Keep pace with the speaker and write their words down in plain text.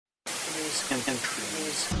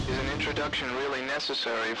Is an introduction really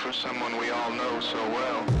necessary for someone we all know so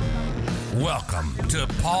well? Welcome to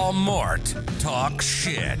Paul Mort Talk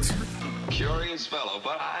Shit. Curious fellow,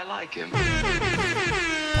 but I like him. Paul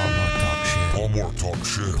Mort Talk Shit. Paul Mort Talk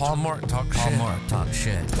Shit. Paul Mort Talk Shit. Paul Mort Talk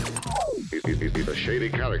Shit. He's a shady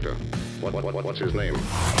character. What's his name?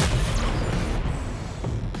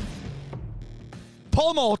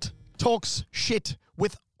 Paul Mort Talks Shit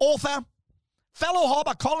with fellow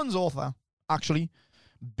HarperCollins author, actually,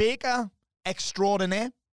 baker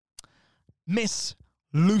extraordinaire, Miss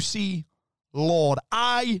Lucy Lord.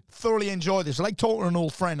 I thoroughly enjoy this. I like talking to an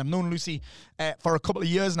old friend. I've known Lucy for a couple of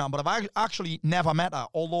years now, but I've actually never met her,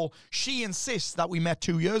 although she insists that we met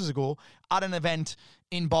 2 years ago at an event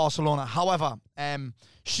in Barcelona. However,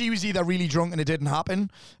 she was either really drunk and it didn't happen,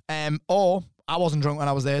 or I wasn't drunk when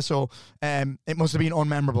I was there, so it must have been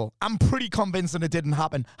unmemorable. I'm pretty convinced that it didn't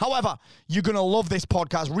happen. However, you're going to love this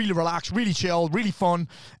podcast. Really relaxed, really chill, really fun.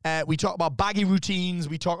 We talk about baggy routines.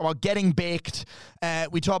 We talk about getting baked.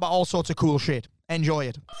 We talk about all sorts of cool shit. Enjoy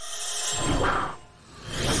it.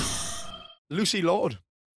 Lucy Lord,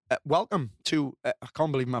 welcome to... I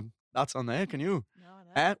can't believe that's on there, can you?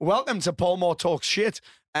 No. Welcome to Paul Mort Talks Shit.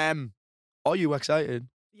 Are you excited?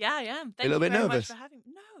 Yeah, I am. A little bit nervous? Much for having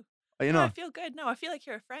me. No. Are you No, I not? feel good. No, I feel like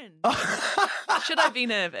you're a friend. Should I be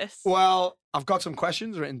nervous? Well, I've got some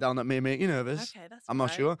questions written down that may make you nervous. Okay, that's I'm not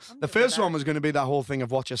fine. sure. I'm The good with first that. one was going to be that whole thing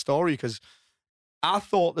of what's your story, because I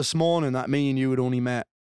thought this morning that me and you had only met,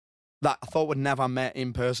 that I thought we'd never met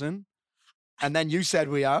in person. And then you said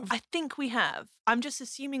we have. I think we have. I'm just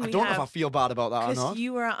assuming I we don't know have. if I feel bad about that or Because not.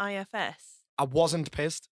 you were at IFS. I wasn't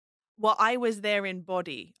pissed. Well, I was there in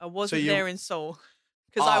body. I wasn't you- there in soul.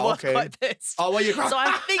 Because Oh, I was okay. quite pissed. Oh, well, you So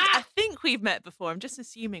I think we've met before. I'm just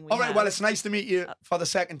assuming we All right, have. well, it's nice to meet you for the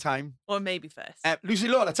second time. Or maybe first. Lucy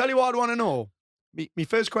Lord, I tell you what I want to know. My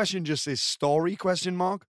first question just is story, question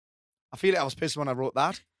mark. I feel like I was pissed when I wrote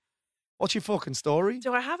that. What's your fucking story?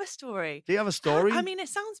 Do I have a story? Do you have a story? I mean, it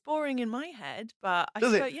sounds boring in my head, but I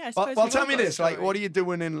Does suppose, it? yeah, I Well, suppose well, we've tell all me got a this. Like, story. what are you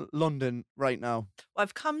doing in London right now? Well,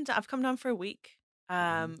 I've come down for a week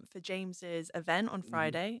for James's event on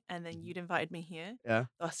Friday, and then you'd invited me here. Yeah.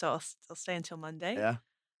 So I'll stay until Monday. Yeah.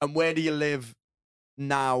 And where do you live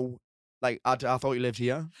now? Like, I thought you lived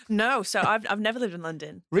here. No, so I've never lived in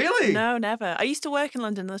London. Really? No, never. I used to work in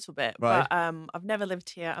London a little bit, Right. but I've never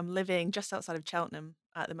lived here. I'm living just outside of Cheltenham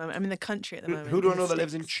at the moment. I'm in the country at the moment. Who do I in the know that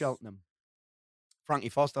lives in sticks. Cheltenham? Frankie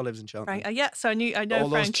Foster lives in Cheltenham. Yeah, so I know All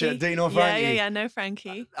those Frankie. do you know Yeah, Frankie? yeah, I know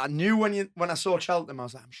Frankie. I knew when I saw Cheltenham, I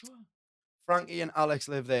was like, I'm sure Frankie and Alex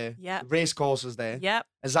live there. Yep. The race course is there. Yep.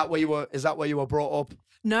 Is that where you were brought up?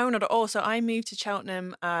 No, not at all. So I moved to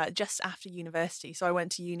Cheltenham just after university. So I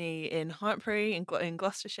went to uni in Hartpury in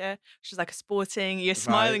Gloucestershire, which is like a sporting. You're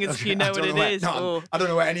smiling as if you I know don't what it where- is. no, Oh. I don't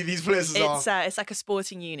know where any of these places are. It's like a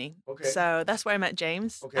sporting uni. Okay. So that's where I met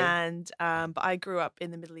James. Okay. And but I grew up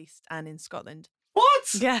in the Middle East and in Scotland.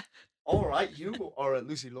 What? Yeah. All right, you are a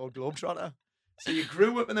Lucy Lord Globetrotter. So you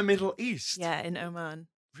grew up in the Middle East? Yeah, in Oman.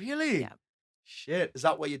 Really? Yeah. Shit. Is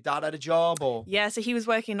that where your dad had a job or? Yeah, so he was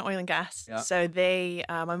working in oil and gas. Yeah. So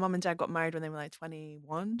my mum and dad got married when they were like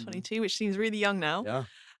 21, 22, which seems really young now. Yeah.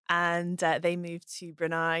 And they moved to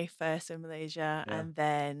Brunei first, in Malaysia, Yeah. and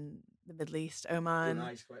then the Middle East, Oman.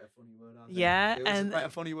 Brunei's quite a funny word, I think. Yeah, It's and- quite a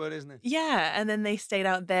funny word, isn't it? Yeah, and then they stayed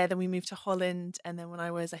out there. Then we moved to Holland, and then when I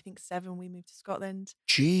was, I think, 7, we moved to Scotland.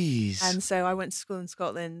 Jeez. And so I went to school in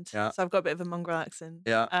Scotland. Yeah. So I've got a bit of a mongrel accent.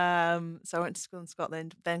 Yeah. So I went to school in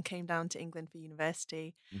Scotland, then came down to England for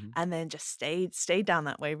university, Mhm. and then just stayed down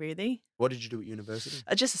that way, really. What did you do at university?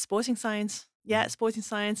 Just a sporting science. Yeah, Mm-hmm. sporting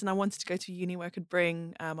science. And I wanted to go to a uni where I could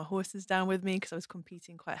bring my horses down with me because I was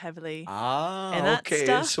competing quite heavily. And that Okay.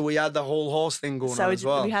 stuff. So we had the whole horse thing going So on we as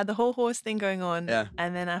well. we had the whole horse thing going on. Yeah.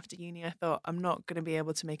 And then after uni, I thought, I'm not going to be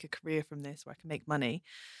able to make a career from this where I can make money.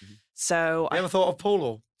 Mhm. So You ever thought of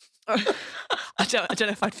polo? I don't know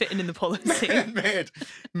if I'd fit in the polo scene. Mate,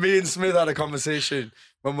 me and Smith had a conversation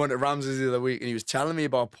when we went to Ramsey's the other week, and he was telling me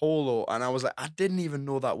about polo, and I was like, I didn't even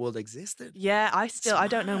know that world existed. Yeah, I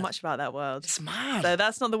don't know mad. much about that world. It's mad. So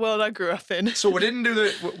that's not the world I grew up in. So we didn't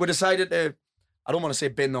do we decided to, I don't want to say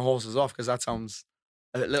bin the horses off because that sounds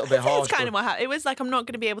a little bit harsh. It's kind of but- what happened. It was like, I'm not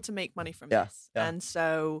going to be able to make money from Yeah, this. yeah. And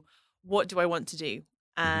so what do I want to do?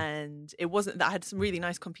 And it wasn't that I had some really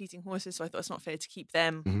nice competing horses, so I thought it's not fair to keep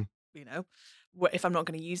them, Mhm. you know, if I'm not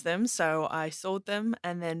going to use them. So I sold them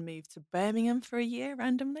and then moved to Birmingham for a year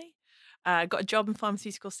randomly. Got a job in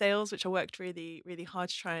pharmaceutical sales, which I worked really, really hard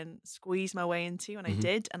to try and squeeze my way into, and I Mhm.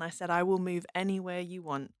 did. And I said, I will move anywhere you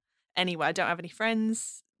want, anywhere. I don't have any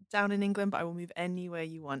friends down in England, but I will move anywhere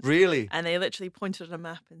you want. Really? And they literally pointed at a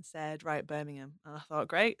map and said, right, Birmingham. And I thought,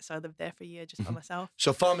 great. So I lived there for a year just by myself.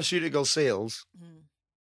 So pharmaceutical sales,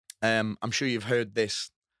 Mm. I'm sure you've heard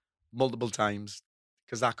this multiple times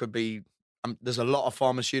because that could be, there's a lot of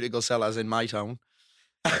pharmaceutical sellers in my town.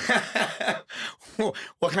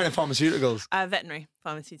 What kind of pharmaceuticals? Veterinary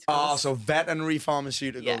pharmaceuticals. Oh, so veterinary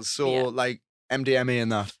pharmaceuticals. Yeah, So yeah. like MDMA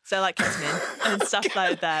and that. So like ketamine and stuff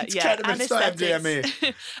like that. It's Yeah, ketamine, it's not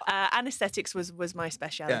anesthetics. Anesthetics was my Yeah.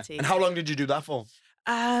 speciality. And how long did you do that for?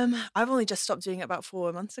 I've only just stopped doing it about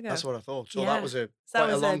 4 months ago. That's what I thought. So Yeah. that was So that quite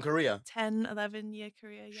a was long career. 10, 11-year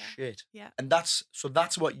career. Yeah. Shit. Yeah. And that's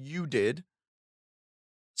what you did.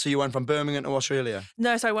 So you went from Birmingham to Australia.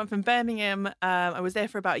 No, so I went from Birmingham. I was there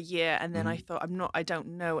for about a year, and then I Mm-hmm. thought, I don't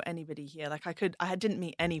know anybody here. Like I didn't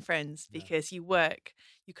meet any friends because you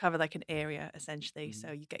cover like an area essentially.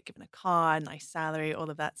 So you get given a car, nice salary, all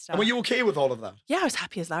of that stuff. Mm-hmm. And were you okay with all of that? Yeah, I was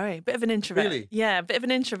happy as Larry. Bit of an introvert. Really? Yeah, a bit of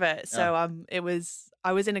an introvert. So I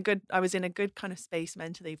was in a good kind of space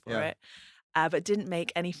mentally for Yeah. it. But didn't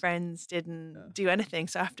make any friends, didn't do anything.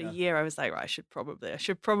 So after a year, I was like, right, I should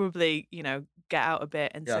probably, get out a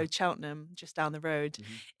bit. And so Cheltenham, just down the road,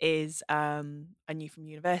 is I knew from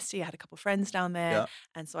university. I had a couple of friends down there, Yeah.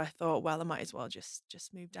 and so I thought, well, I might as well just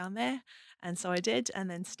move down there. And so I did, and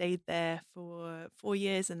then stayed there for 4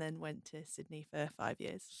 years, and then went to Sydney for 5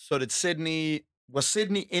 years. So was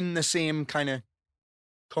Sydney in the same kind of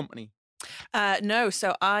company? No,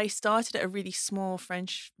 so I started at a really small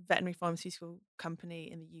French veterinary pharmaceutical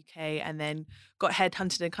company in the UK, and then got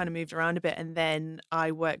headhunted and kind of moved around a bit. And then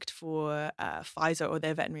I worked for Pfizer, or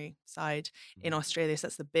their veterinary side in Australia. So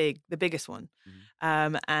that's the biggest one.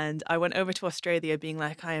 And I went over to Australia being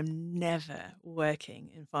like, I am never working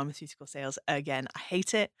in pharmaceutical sales again. I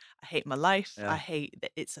hate it. I hate my life. Yeah. I hate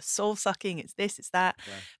that it's a soul sucking. It's this, it's that.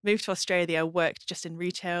 Moved to Australia, worked just in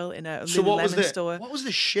retail in a So Lululemon store. what was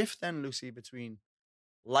the shift then, Lucy, between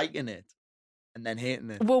liking it and then hating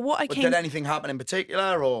it? Well, Did anything happen in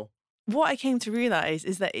particular, or? what I came to realize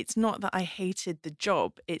is that it's not that I hated the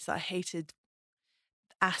job, it's that I hated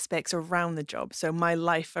aspects around the job. So my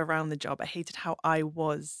life around the job, I hated how I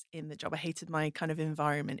was in the job. I hated my kind of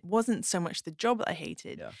environment. It wasn't so much the job that I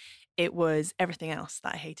hated. Yeah. It was everything else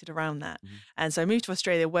that I hated around that. And so I moved to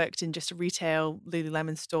Australia, worked in just a retail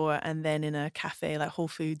Lululemon store, and then in a cafe, like Whole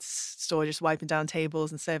Foods store, just wiping down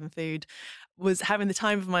tables and serving food. Was having the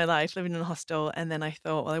time of my life, living in a hostel. And then I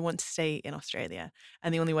thought, well, I want to stay in Australia.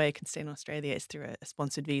 And the only way I can stay in Australia is through a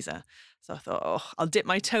sponsored visa. So I thought, I'll dip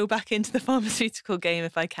my toe back into the pharmaceutical game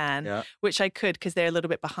if I can, which I could, because they're a little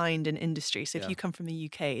bit behind in industry. So if you come from the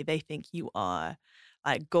UK, they think you are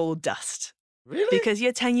like gold dust. Really? Because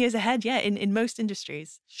you're 10 years ahead, in most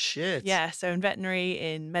industries. Shit. Yeah, so in veterinary,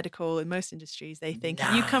 in medical, in most industries, they think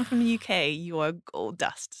if you come from the UK, you are gold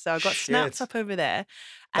dust. So I got snapped Shit. up over there.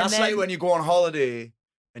 And That's then, like when you go on holiday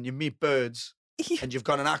and you meet birds and you've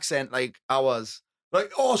got an accent like ours.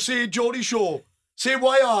 Like, oh, say Geordie Shore, say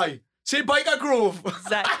YI, say Biker Grove.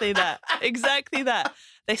 exactly that.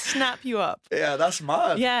 They snap you up. Yeah, that's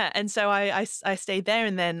mad. Yeah, and so I stayed there,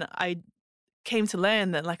 and then I came to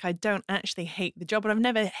learn that like I don't actually hate the job, and I've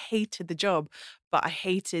never hated the job, but I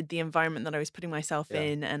hated the environment that I was putting myself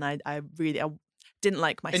in, and I didn't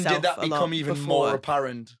like myself. And did that a lot become even before. more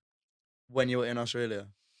apparent when you were in Australia?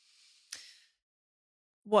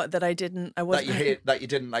 What, that I wasn't That you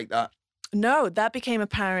didn't like that? No, that became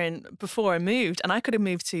apparent before I moved, and I could have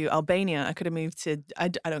moved to Albania. I could have moved to I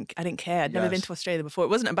didn't care. I'd never been Yes. to Australia before. It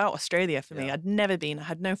wasn't about Australia for me. Yeah. I'd never been. I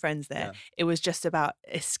had no friends there. Yeah. It was just about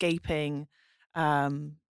escaping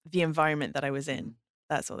the environment that I was in.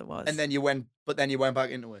 That's all it was. And then you went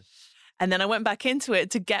back into it. And then I went back into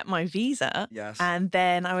it to get my visa. Yes. And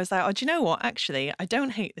then I was like, oh, do you know what? Actually, I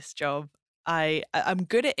don't hate this job. I'm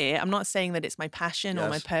good at it. I'm not saying that it's my passion or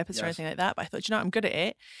my Yes, purpose or yes. anything like that, but I thought, you know, I'm good at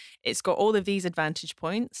it. It's got all of these advantage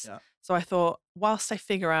points. Yeah. So I thought, whilst I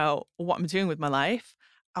figure out what I'm doing with my life,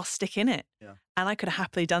 I'll stick in it. Yeah. And I could have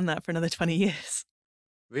happily done that for another 20 years.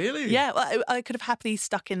 Really? Yeah, well, I could have happily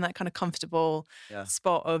stuck in that kind of comfortable Yeah.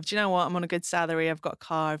 spot of, do you know what? I'm on a good salary. I've got a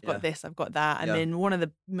car. I've got Yeah. this. I've got that. I'm Yeah. in one of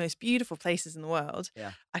the most beautiful places in the world.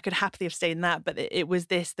 Yeah. I could happily have stayed in that, but it was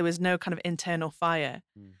this. There was no kind of internal fire.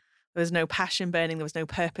 There was no passion burning. There was no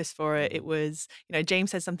purpose for it. It was,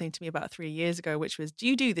 James said something to me about 3 years ago, which was, do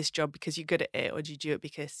you do this job because you're good at it, or do you do it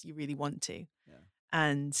because you really want to? Yeah.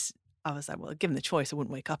 And I was like, well, given the choice, I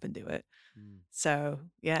wouldn't wake up and do it. So,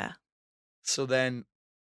 yeah. So then,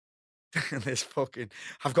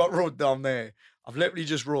 I've got wrote down there. I've literally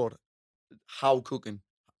just wrote, how cooking.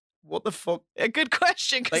 What the fuck? A good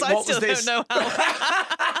question, because Like, I what was still this? don't know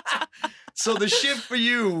how. So the shift for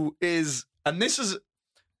you is, and this is,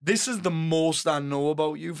 This is the most I know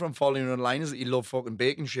about you from following you online is that you love fucking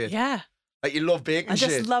baking shit. Yeah. Like you love baking I shit.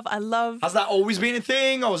 just love, I love, Has that always been a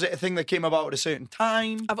thing, or was it a thing that came about at a certain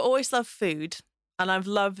time? I've always loved food, and I've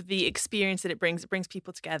loved the experience that it brings. It brings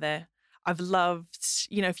people together. I've loved,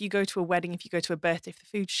 you know, if you go to a wedding, if you go to a birthday, if the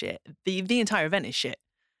food's shit, the entire event is shit.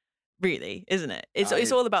 Really, isn't it?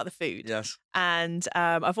 It's all about the food. Yes. And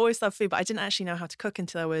I've always loved food, but I didn't actually know how to cook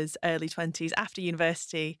until I was early 20s. After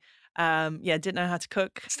university, didn't know how to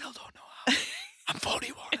cook. Still don't know how. I'm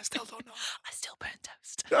 41. I still don't know. I still burn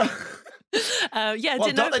toast. Well,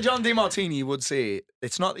 didn't know. Dr. John DeMartini would say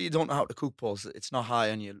it's not that you don't know how to cook, Paul. It's not high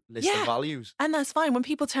on your list of values. And that's fine. When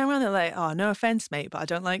people turn around, they're like, "Oh, no offense, mate, but I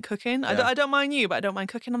don't like cooking. I don't mind you, but I don't mind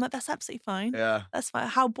cooking." I'm like, "That's absolutely fine. Yeah. That's fine."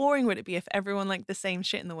 How boring would it be if everyone liked the same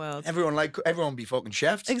shit in the world? Everyone be fucking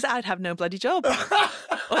chefs. Exactly. I'd have no bloody job,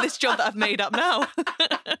 or this job that I've made up now.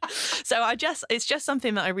 So it's just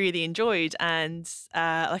something that I really enjoyed, and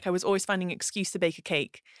I was always finding an excuse to bake a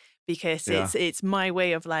cake. Because it's my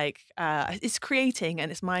way of it's creating,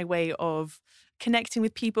 and it's my way of connecting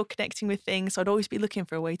with people, connecting with things. So I'd always be looking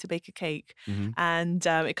for a way to bake a cake. Mm-hmm. And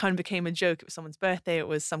it kind of became a joke. It was someone's birthday, it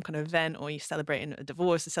was some kind of event, or you're celebrating a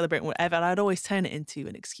divorce or celebrating whatever. And I'd always turn it into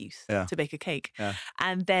an excuse to bake a cake. Yeah.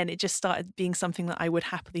 And then it just started being something that I would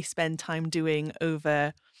happily spend time doing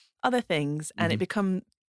over other things. And it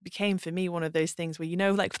became for me one of those things where, you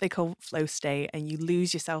know, like they call flow state, and you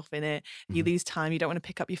lose yourself in it, you lose time, you don't want to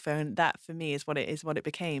pick up your phone. That for me is what it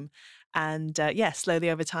became. And slowly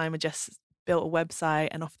over time I just built a website,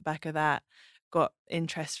 and off the back of that got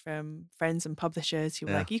interest from friends and publishers who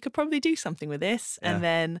were like, you could probably do something with this. And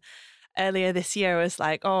then earlier this year I was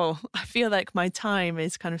like, oh, I feel like my time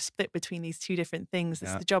is kind of split between these two different things.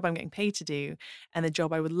 It's the job I'm getting paid to do and the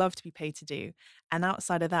job I would love to be paid to do. And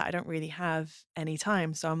outside of that, I don't really have any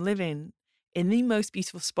time. So I'm living in the most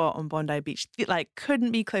beautiful spot on Bondi Beach. Like,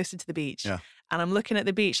 couldn't be closer to the beach. Yeah. And I'm looking at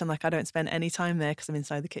the beach. I'm like, I don't spend any time there because I'm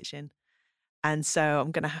inside the kitchen. And so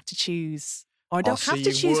I'm going to have to choose. Or I don't have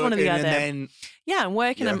to choose one or the other. I'm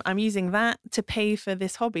working. Yeah. I'm using that to pay for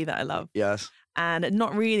this hobby that I love. Yes. And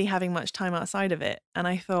not really having much time outside of it. And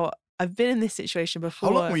I thought, I've been in this situation before.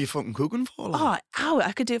 How long were you fucking cooking for? Like? Oh, hour.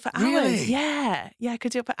 I could do it for hours. Really? Yeah, I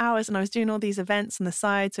could do it for hours. And I was doing all these events on the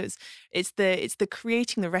side. So it's the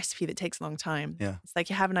creating the recipe that takes a long time. Yeah. It's like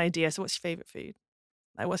you have an idea. So what's your favorite food?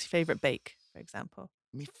 Like, what's your favorite bake, for example?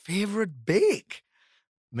 My favorite bake?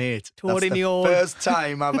 Mate, that's the first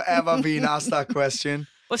time I've ever been asked that question.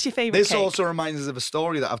 What's your favourite This cake? also reminds us of a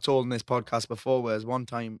story that I've told in this podcast before, whereas one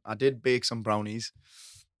time I did bake some brownies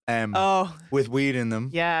with weed in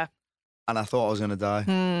them. Yeah. And I thought I was going to die.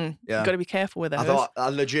 Yeah. You've got to be careful with those. I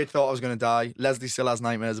legit thought I was going to die. Leslie still has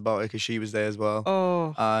nightmares about it because she was there as well.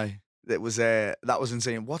 Oh. That was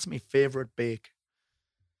insane. What's my favourite bake?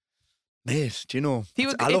 Mate, do you know?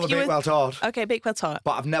 I love a Bakewell tart. Okay, Bakewell tart.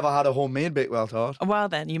 But I've never had a homemade Bakewell tart. Well,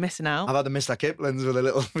 then, you're missing out. I've had the Mr. Kipling's with a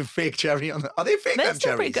little fake cherry on it. Are they fake, they're them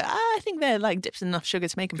still cherries? Pretty good. I think they're like dipped in enough sugar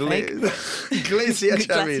to make them fake. Glacier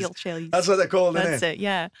cherries. That's what they're called, isn't it? That's it,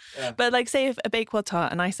 yeah. But like, say if a Bakewell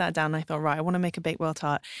tart, and I sat down and I thought, right, I want to make a Bakewell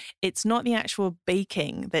tart. It's not the actual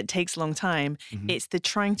baking that takes a long time. Mm-hmm. It's the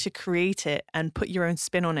trying to create it and put your own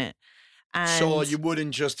spin on it. And so you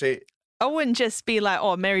wouldn't just take... I wouldn't just be like,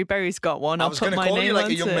 oh, Mary Berry's got one. I'll put my name on it. I was going to call you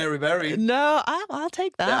like a young Mary Berry. No, I'll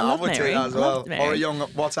take that. Yeah, I love would Mary. take that as well. Or a young,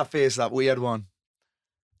 what's her face, that weird one?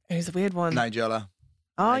 Who's the weird one? Nigella.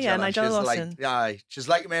 Oh, yeah, Nigella Lawson. She's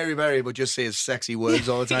like Mary Berry, but just says sexy words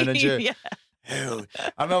all the time, doesn't she? Yeah. Oh,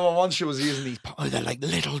 I remember once she was using these, they're like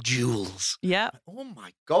little jewels. Yeah. Oh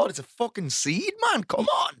my God, it's a fucking seed, man. Come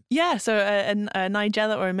on. Yeah, so a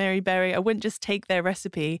Nigella or a Mary Berry, I wouldn't just take their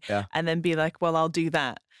recipe and then be like, well, I'll do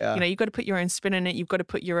that. Yeah. You know, you've got to put your own spin on it. You've got to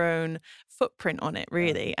put your own footprint on it,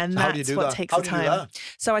 really. And that's what takes the time.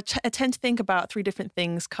 So I tend to think about 3 different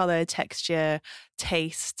things: color, texture,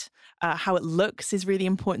 taste. How it looks is really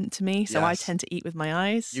important to me. So I tend to eat with my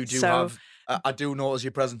eyes. You do have... I do notice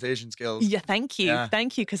your presentation skills. Yeah, thank you. Yeah.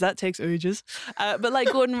 Thank you, because that takes ages. But like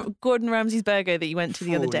Gordon Ramsay's burger that you went to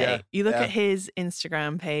the other day, you look at his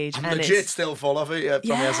Instagram page. I'm legit still full of it from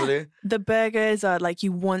yesterday. The burgers are like,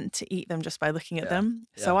 you want to eat them just by looking at them.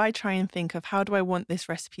 Yeah. So I try and think of, how do I want this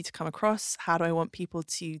recipe to come across? How do I want people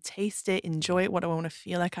to taste it, enjoy it? What do I want to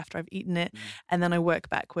feel like after I've eaten it? And then I work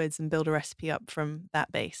backwards and build a recipe up from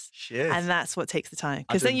that base. Shit. And that's what takes the time.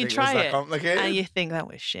 Because then you try it and you think, that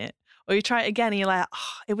was shit. Or you try it again and you're like,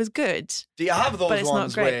 oh, it was good. Do you have those but it's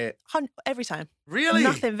ones not great. Every time. Really?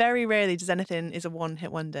 Nothing, very rarely does anything is a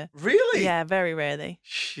one-hit wonder. Really? Yeah, very rarely.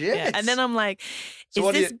 Shit. Yeah. And then I'm like,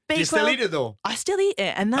 so do you still eat it though? I still eat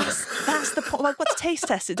it. And that's the point. Like, what's taste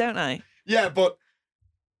test it, don't I? Yeah, but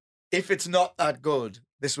if it's not that good,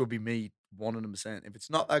 this would be me 100%. If it's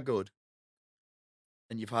not that good,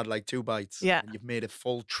 and you've had like 2 bites, Yeah. and you've made a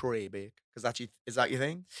full tray bake, because is that your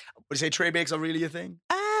thing? Would you say tray bakes are really your thing?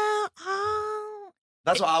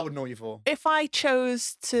 That's what I would know you for. If I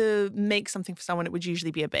chose to make something for someone, it would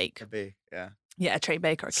usually be a bake. A bake, yeah. Yeah, a tray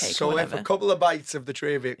bake or a cake or So if whatever. a couple of bites of the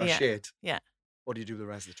tray bake are Yeah, shit, yeah. what do you do with the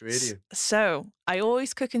rest of the tray? Do you? So I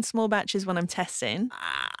always cook in small batches when I'm testing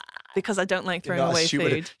because I don't like You're throwing not away as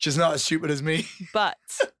stupid. food. She's not as stupid as me.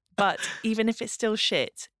 But even if it's still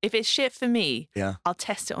shit, if it's shit for me, Yeah. I'll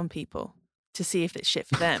test it on people to see if it's shit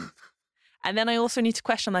for them. And then I also need to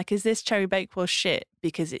question, like, is this cherry bakewell shit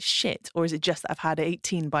because it's shit, or is it just that I've had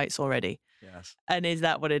 18 bites already? Yes. And is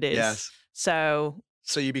that what it is? Yes. So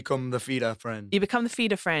So you become the feeder friend. you become the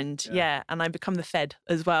feeder friend, yeah, and I become the fed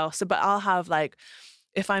as well. So, but I'll have like,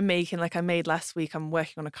 if I'm making, like I made last week, I'm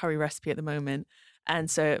working on a curry recipe at the moment, and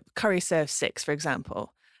so curry serves 6, for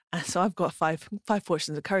example, and so I've got five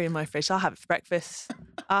portions of curry in my fridge. I'll have it for breakfast,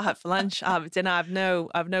 I'll have it for lunch, I'll have it for dinner. I have no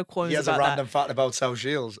qualms He has a about random that. fact about South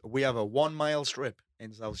Shields. We have a 1 mile strip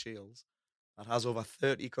in South Shields that has over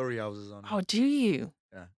 30 curry houses on it. Oh, do you?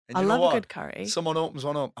 Yeah. And I you know love what? a good curry. Someone opens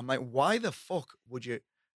one up. I'm like, why the fuck would you?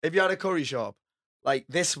 If you had a curry shop, like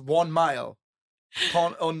this 1 mile,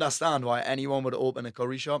 can't understand why anyone would open a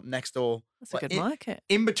curry shop next door. That's a Like, good in, market.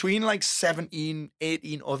 in between like 17,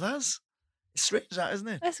 18 others. It's strange, that, isn't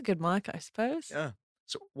it? That's a good market, I suppose. Yeah.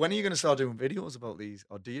 So when are you going to start doing videos about these,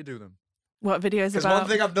 or do you do them? What videos Because about? one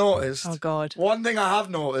thing I've noticed. Oh God. One thing I have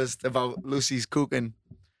noticed about Lucy's cooking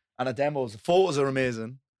and her demos, the photos are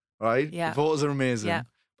amazing, right? Yeah. The photos are amazing. Yeah.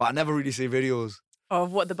 But I never really see videos.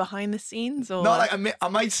 Of what, the behind the scenes, or No, like I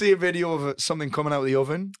might see a video of something coming out of the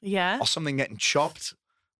oven yeah. or something getting chopped.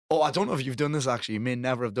 Oh, I don't know if you've done this actually. You may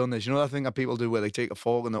never have done this. You know that thing that people do where they take a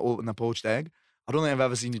fork and they open the poached egg? I don't think I've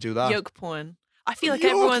ever seen you do that. Yolk porn. I feel like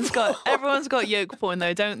Yolk everyone's got yolk porn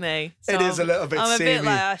though, don't they? It is a little bit I'm a bit samey.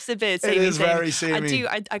 like it's a bit It samey. is very samey.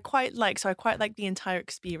 I quite like the entire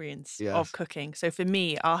experience Yes. of cooking. So for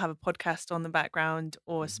me, I'll have a podcast on the background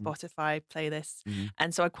or Mm-hmm. Spotify playlists,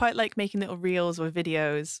 and so I quite like making little reels or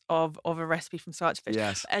videos of a recipe from start to finish.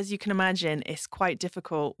 Yes. But as you can imagine, it's quite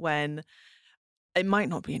difficult when it might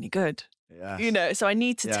not be any good. Yes. You know, so I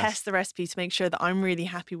need to Yes. test the recipe to make sure that I'm really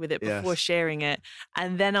happy with it before Yes. sharing it,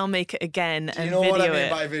 and then I'll make it again Do and you know video what I mean it.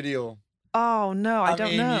 by video? Oh no, I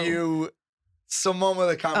don't mean, know. someone with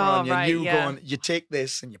a camera Oh, on you, right, you yeah. going, you take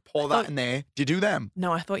this and you pour thought- that in there. Do you do them?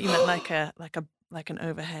 No, I thought you meant like an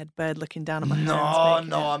overhead bird looking down at my hands. No, making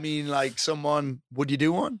no. it. I mean, like someone. Would you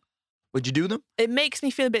do one? Would you do them? It makes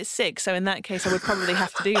me feel a bit sick, so in that case, I would probably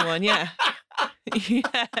have to do one. Yeah.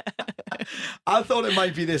 Yeah. I thought it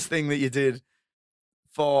might be this thing that you did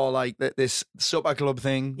for like this supper club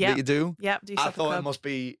thing Yep. that you do. Yep. Do I supper thought club. it must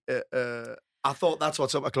be. I thought that's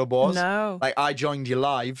what supper club was. No. Like I joined you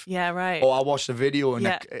live. Yeah. Right. Or I watched a video and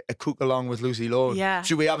Yeah. a cook along with Lucy Lord. Yeah.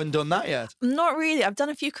 So we haven't done that yet. Not really. I've done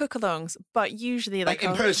a few cook-alongs, but usually Like in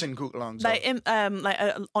I'll- person cook alongs. like in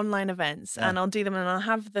online events, Yeah. and I'll do them, and I'll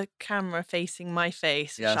have the camera facing my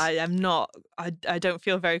face, which Yes. I am not. I don't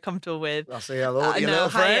feel very comfortable with. I'll say hello to your No, little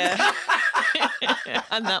friend. hiya.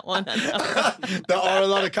 and that one. And that one. There are a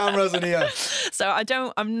lot of cameras in here. So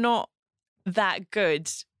I'm not that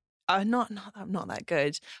good. I'm not that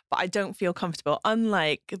good, but I don't feel comfortable.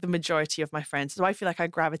 Unlike the majority of my friends, so I feel like I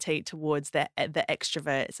gravitate towards the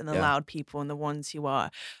extroverts and the Yeah. loud people and the ones who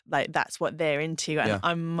are like that's what they're into, and Yeah.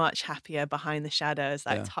 I'm much happier behind the shadows,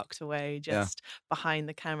 like Yeah. tucked away, Yeah. just behind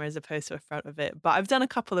the camera as opposed to in front of it. But I've done a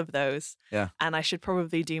couple of those, Yeah. and I should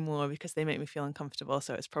probably do more because they make me feel uncomfortable.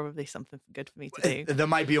 So it's probably something good for me to do. They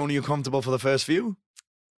might be only uncomfortable for the first few,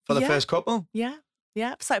 for the Yeah. first couple. Yeah.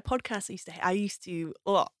 It's like podcasts I used to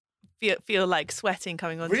feel like sweating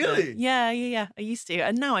coming on. Really? Yeah. I used to,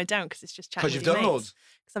 and now I don't because it's just chatting. Because you've done loads.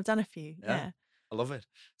 Because I've done a few. Yeah. Yeah. I love it.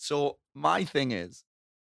 So my thing is,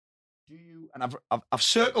 do you? And I've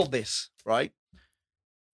circled this, right?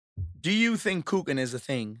 Do you think cooking is a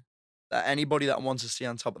thing that anybody that wants to stay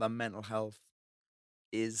on top of their mental health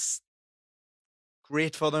is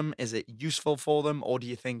great for them? Is it useful for them, or do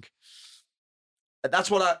you think that's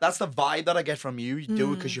the vibe that I get from you? You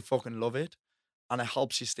do it because you fucking love it, and it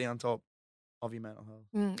helps you stay on top of your mental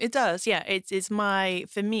health. It does. Yeah. It's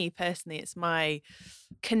for me personally, it's my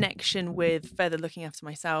connection with further looking after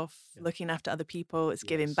myself, looking after other people. It's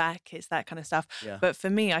giving Yes. back. It's that kind of stuff. Yeah. But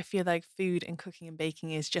for me, I feel like food and cooking and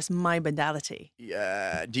baking is just my modality.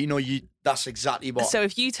 Yeah. Do you know that's exactly what? So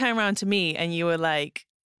if you turn around to me and you were like,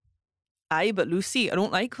 "Aye, but Lucy, I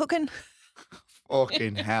don't like cooking."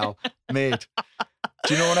 Fucking hell, mate.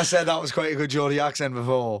 Do you know when I said that was quite a good Geordie accent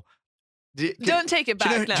before? Don't take it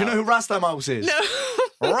back Do you know who Rasta Mouse is?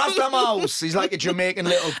 No. Rasta Mouse. He's like a Jamaican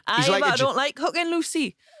little. He's like I don't like cooking,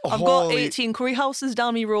 Lucy. I've got Holy- 18 curry houses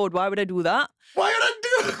down me road. Why would I do that? Why would I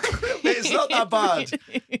do it? It's not that bad.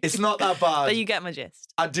 It's not that bad. But you get my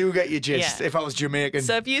gist. I do get your gist. Yeah. If I was Jamaican.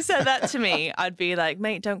 So if you said that to me, I'd be like,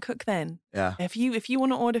 mate, don't cook then. yeah. If you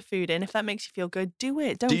want to order food in, if that makes you feel good, do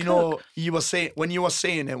it. Don't Do you cook. know you were saying when you were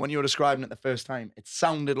saying it, when you were describing it the first time, it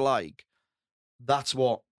sounded like that's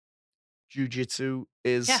what jiu-jitsu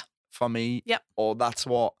is Yeah. for me. Yep. Or that's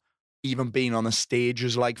what even being on a stage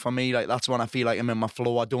is like for me. Like that's when I feel like I'm in my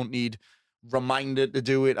flow. I don't need reminded to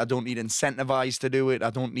do it. I don't need incentivized to do it. I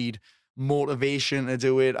don't need motivation to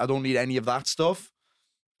do it. I don't need any of that stuff.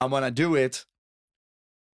 And when I do it,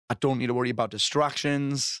 I don't need to worry about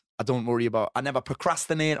distractions. I never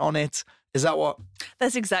procrastinate on it. Is that what?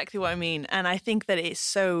 That's exactly what I mean. And I think that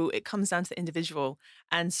it comes down to the individual.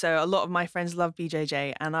 And so a lot of my friends love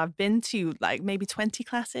BJJ, and I've been to like maybe 20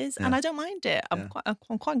 classes and Yeah. I don't mind it. Yeah.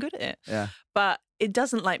 I'm quite good at it. Yeah. But it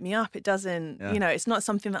doesn't light me up. It doesn't, Yeah. it's not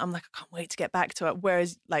something that I'm like, I can't wait to get back to it.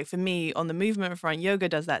 Whereas like for me on the movement front, yoga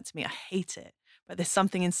does that to me. I hate it. But there's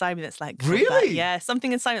something inside me that's like, go back. Really? Yeah,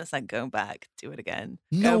 something inside me that's like, go back, do it again.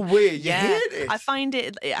 No Go- way. You yeah, hate it. I find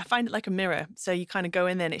it like a mirror. So you kind of go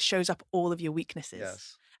in there and it shows up all of your weaknesses.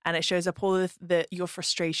 Yes. And it shows up all of your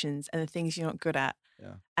frustrations and the things you're not good at.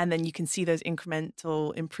 Yeah. And then you can see those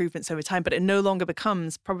incremental improvements over time. But it no longer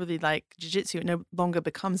becomes probably like jiu-jitsu. It no longer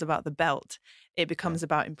becomes about the belt. It becomes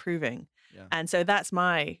about improving. Yeah. And so that's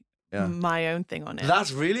my own thing on it.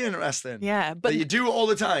 That's really interesting. yeah. But But you do it all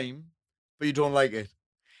the time, but you don't like it.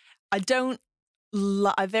 I don't.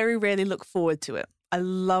 I very rarely look forward to it. I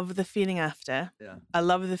love the feeling after. Yeah. I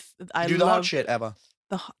love the. I You do the love hot shit ever.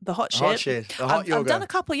 the hot The shit. hot shit. The hot yoga. I've done a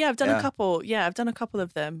couple. Yeah, I've done Yeah. a couple. Yeah, I've done a couple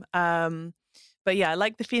of them. But yeah, I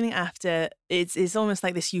like the feeling after. It's almost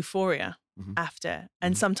like this euphoria Mhm. after,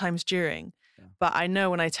 and Mhm. sometimes during. Yeah. But I know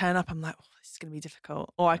when I turn up, I'm like, oh, this is going to be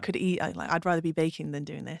difficult. Or I could eat. I'd rather be baking than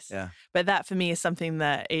doing this. Yeah. But that for me is something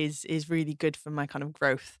that is really good for my kind of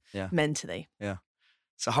growth Yeah. mentally.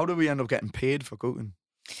 So how did we end up getting paid for cooking?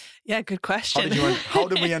 Yeah, good question. How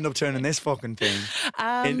did we end up turning this fucking thing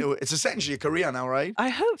into? It's essentially a career now, right? I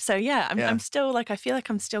hope so. Yeah. Yeah. I'm still like, I feel like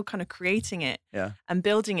I'm still kind of creating it Yeah. and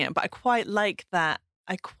building it. But I quite like that.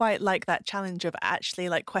 I quite like that challenge of actually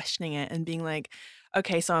like questioning it and being like,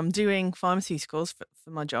 okay, so I'm doing pharmaceuticals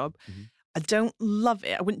for my job. Mhm. I don't love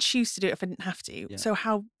it. I wouldn't choose to do it if I didn't have to. Yeah. So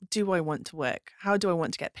how do I want to work? How do I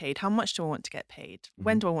want to get paid? How much do I want to get paid?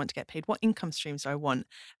 When do I want to get paid? What income streams do I want?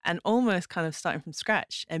 And almost kind of starting from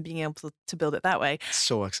scratch and being able to build it that way.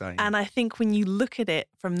 So exciting. And I think when you look at it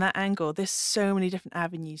from that angle, there's so many different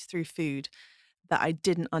avenues through food that I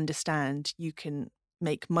didn't understand you can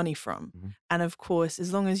make money from. Mhm. And of course,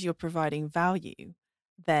 as long as you're providing value,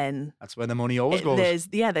 then That's where the money always goes. there's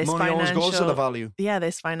money always financial goes to the value.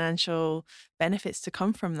 there's financial benefits to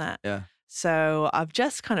come from that. Yeah. So I've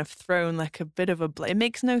just kind of thrown like a bit of it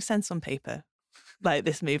makes no sense on paper. Like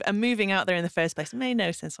this move and moving out there in the first place, it made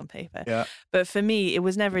no sense on paper. Yeah. But for me, it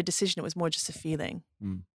was never a decision. It was more just a feeling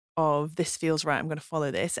Mm. of this feels right. I'm going to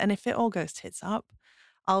follow this. And if it all goes tits up,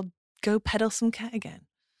 I'll go pedal some cat again.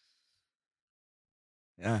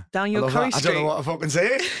 Yeah. Down I your love curry that. I don't know street. what to fucking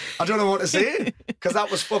say. I don't know what to say. Because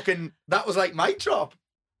that was like mic drop.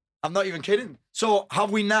 I'm not even kidding. So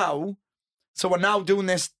we're now doing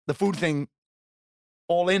the food thing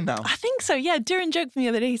all in now. I think so. Yeah. Durin joked me the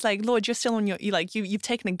other day. He's like, Lord, you're still on you've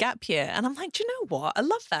taken a gap year. And I'm like, do you know what? I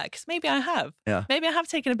love that because maybe I have. Yeah. Maybe I have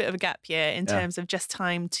taken a bit of a gap year in Yeah. terms of just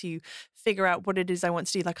time to figure out what it is I want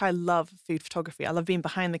to do. Like I love food photography. I love being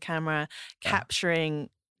behind the camera, capturing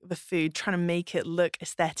the food, trying to make it look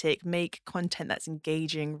aesthetic, make content that's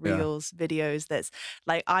engaging, Yeah. reels, videos that's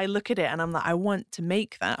like, I look at it and I'm like, I want to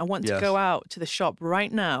make that. I want to Yes. go out to the shop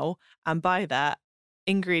right now and buy that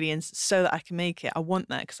ingredients so that I can make it. I want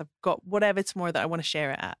that because I've got whatever tomorrow that I want to share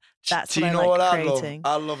it at. That's Do what you I know like what creating.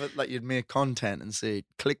 I love it. Like you'd make content and say,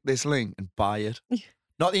 click this link and buy it.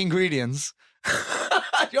 Not the ingredients.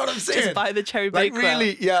 You know what I'm saying? Just buy the cherry like bakewell.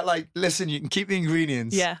 really, yeah. Like listen, you can keep the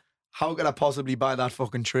ingredients. Yeah. How could I possibly buy that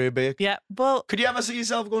fucking tray bake? Yeah. Well, Could you ever see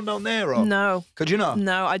yourself going down there? Or no. could you not?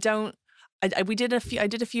 No, I don't. I did a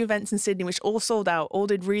few events in Sydney, which all sold out, all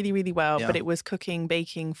did really, really well. Yeah. But it was cooking,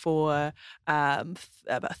 baking for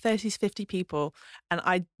about 30 to 50 people, and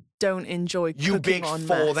I don't enjoy You cooking bake on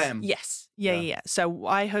for mass. them? Yes, yeah, Yeah. yeah. So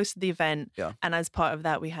I hosted the event, Yeah. and as part of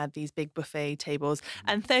that, we had these big buffet tables,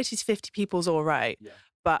 and 30 to 50 people's all right, Yeah.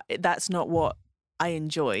 but that's not what I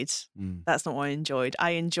enjoyed. Mm. That's not what I enjoyed.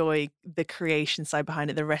 I enjoy the creation side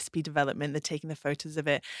behind it, the recipe development, the taking the photos of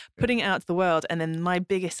it, putting it out to the world. And then my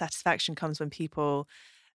biggest satisfaction comes when people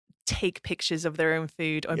take pictures of their own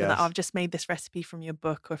food or be like, Yes. oh, I've just made this recipe from your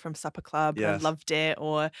book or from Supper Club and I Yes. loved it,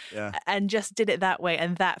 or Yeah. and just did it that way.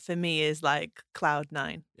 And that for me is like cloud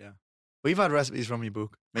nine. We've had recipes from your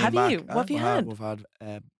book. Me Have and Mac, you? What have you had? We've had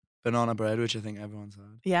banana bread, which I think everyone's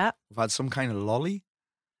had. Yeah. We've had some kind of lolly.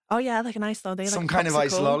 Oh yeah, like an ice lolly. Some like a kind of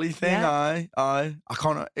ice popsicle. lolly thing. Yeah. I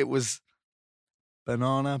can't. It was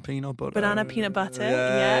banana peanut butter. Banana peanut butter.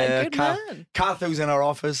 Yeah, good man. Kath, who's in our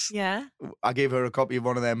office, Yeah. I gave her a copy of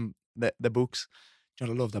one of them, the books. Do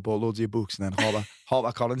you know, I love that. I bought loads of your books, and then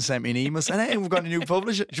Harper Collins sent me an email saying, "Hey, we've got a new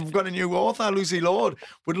publisher. We've got a new author, Lucy Lord.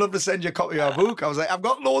 Would love to send you a copy of our book." I was like, "I've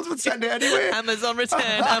got loads, but send it anyway." Amazon return.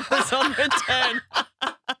 Amazon return.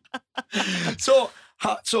 So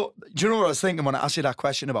do you know what I was thinking when I asked you that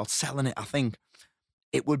question about selling it? I think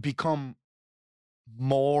it would become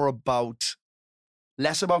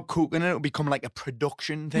less about cooking, and it would become like a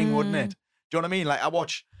production thing, wouldn't it? Do you know what I mean? Like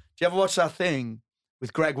do you ever watch that thing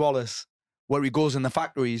with Greg Wallace where he goes in the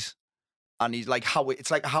factories and he's like how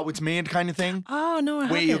it's made kind of thing? Oh no, I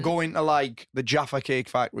Where you haven't. go into like the Jaffa Cake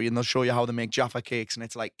factory and they'll show you how they make Jaffa cakes, and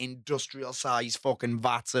it's like industrial size fucking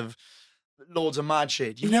vats of loads of mad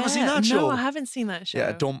shit. You've never seen that show? No, I haven't seen that show.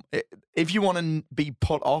 Yeah, if you want to be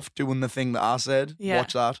put off doing the thing that I said, Yeah.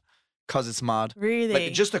 watch that because it's mad. Really?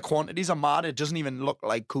 Like just the quantities are mad. It doesn't even look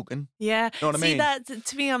like cooking. Yeah. know what I See, mean? that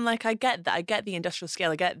to me, I'm like, I get that. I get the industrial scale.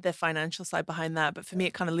 I get the financial side behind that. But for me,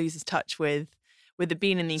 it kind of loses touch with it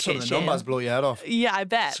being in the Some kitchen. of the numbers blow your head off. Yeah, I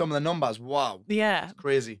bet. Some of the numbers, wow, Yeah. it's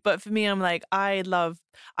crazy. But for me, I'm like, I love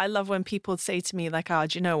when people say to me, like, oh,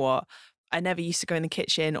 do you know what? I never used to go in the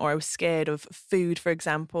kitchen, or I was scared of food, for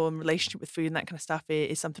example, and relationship with food and that kind of stuff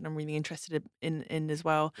is something I'm really interested in as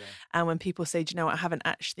well. Yeah. And when people say, do you know what? I haven't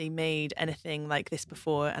actually made anything like this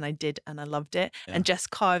before, and I did, and I loved it. Yeah. And just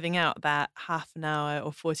carving out that half an hour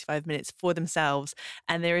or 45 minutes for themselves.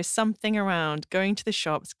 And there is something around going to the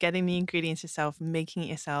shops, getting the ingredients yourself, making it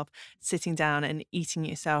yourself, sitting down and eating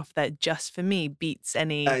it yourself that just for me beats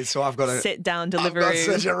any Hey, so I've got sit down I've delivery. got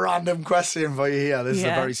such a random question for you here. This is a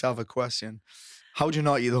Yeah. very selfish question. How do you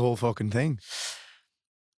not eat the whole fucking thing?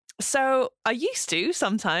 So I used to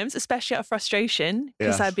sometimes, especially out of frustration,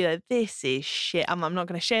 because Yes. I'd be like, this is shit. I'm not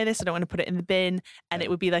going to share this. I don't want to put it in the bin. And Yeah. it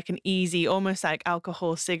would be like an easy, almost like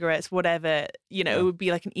alcohol, cigarettes, whatever, Yeah. it would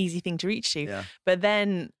be like an easy thing to reach to. Yeah. But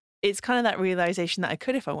then it's kind of that realization that I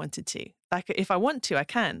could if I wanted to. Like if I want to, I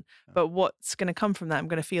can. But what's going to come from that? I'm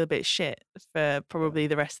going to feel a bit shit for probably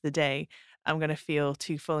the rest of the day. I'm going to feel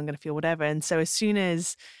too full. I'm going to feel whatever. And so as soon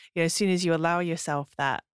as you allow yourself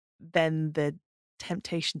that, then the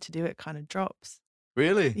temptation to do it kind of drops.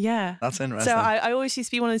 Really? Yeah. That's interesting. So I always used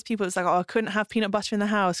to be one of those people that's like, oh, I couldn't have peanut butter in the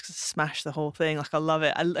house because I smashed the whole thing. Like I love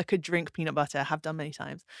it. I could drink peanut butter. I have done many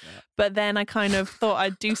times. Yeah. But then I kind of thought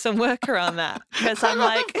I'd do some work around that because I'm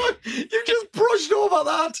like, you just brushed over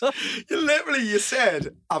that. You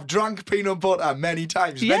said, I've drank peanut butter many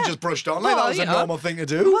times, Yeah. then just brushed on like Well, that was you a know. normal thing to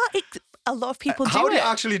do. well, a lot of people do How do you it.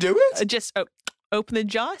 actually do it? Just open the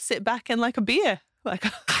jar, sit back and like a beer. Like,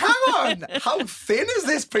 Hang on. How thin is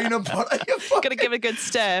this peanut butter? You gotta give it a good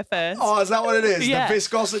stir first. Oh, is that what it is? Yeah. The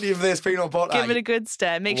viscosity of this peanut butter. Give it a good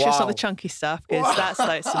stir. Make sure it's not Wow. the chunky stuff because Wow. that's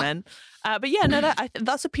like cement. But yeah, no,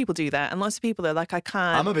 that's what people do that. And lots of people are like, I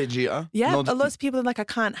can't. I'm a binge eater. Yeah, No, a lot of people are like, I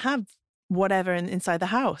can't have whatever inside the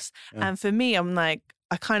house. Yeah. And for me, I'm like,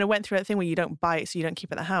 I kind of went through that thing where you don't buy it, so you don't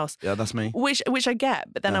keep it at the house. Yeah, that's me. Which I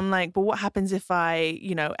get, but then Yeah. I'm like, but what happens if I,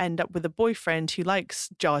 end up with a boyfriend who likes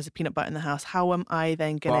jars of peanut butter in the house? How am I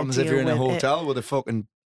then What going to happens deal if you're in a with hotel with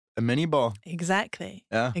a mini bar? it? Exactly.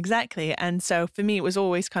 Yeah. Exactly. And so for me, it was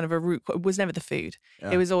always kind of a root. It was never the food.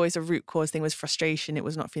 Yeah. It was always a root cause thing. It was frustration. It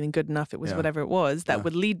was not feeling good enough. It was Yeah. whatever it was that Yeah.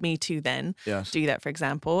 would lead me to then Yes. do that, for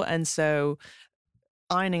example. And so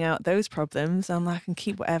ironing out those problems, I'm like, I can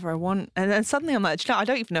keep whatever I want. And then suddenly I'm like, "Do you know, I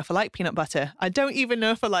don't even know if I like peanut butter. I don't even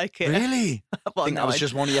know if I like it. Really? Well, I think no, that was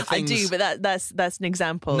just one of your I things. do, but that's an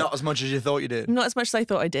example. Not as much as you thought you did. Not as much as I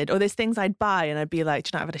thought I did. Or there's things I'd buy and I'd be like, do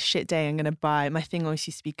you know, I've had a shit day. I'm going to buy. My thing always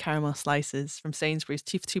used to be caramel slices from Sainsbury's,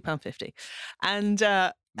 £2.50. And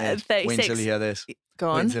Mate, 36. wait until you hear this. Go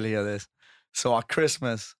Wait on. until you hear this. So at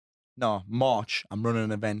March, I'm running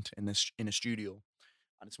an event in a studio.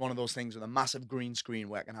 And it's one of those things with a massive green screen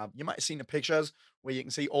where I can have, you might have seen the pictures where you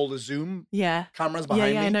can see all the Zoom Yeah. cameras Yeah,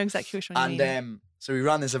 behind yeah, me. I know exactly which one you mean. And so we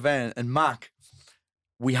ran this event, and Mac,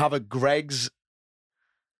 we have a Greg's,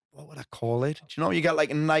 what would I call it? Do you know you get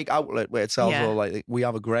like a Nike outlet where it sells Yeah. all like, we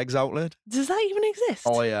have a Greg's outlet? Does that even exist?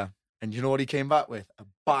 Oh yeah. And you know what he came back with? A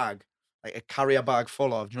bag, like a carrier bag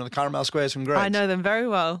full of, do you know the caramel squares from Greg's? I know them very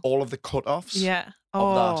well. All of the cut-offs. Yeah.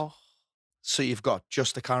 of that. Oh, So you've got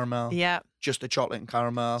just the caramel, yeah. just the chocolate and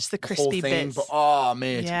caramel, Just the whole crispy thing. bits. But oh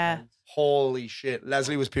mate, Yeah. Holy shit.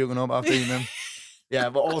 Leslie was puking up after eating them. Yeah,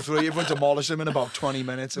 but all three of them demolished them in about 20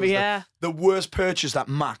 minutes. It was Yeah. the worst purchase that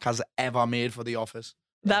Mac has ever made for the office.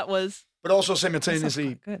 That was But also that sounds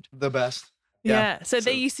simultaneously quite good. the best. Yeah. So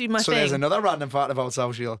they used to be my So thing. there's another random fact about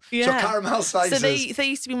South Shield. Yeah. So caramel slices. So they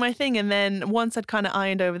used to be my thing, and then once I'd kind of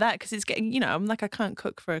ironed over that, because it's getting, I'm like, I can't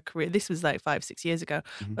cook for a career. This was like 5-6 years ago.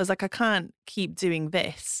 Mm-hmm. I was like, I can't keep doing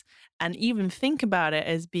this and even think about it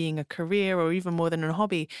as being a career or even more than a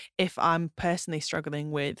hobby if I'm personally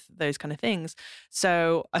struggling with those kind of things.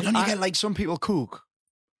 So I don't get like some people cook.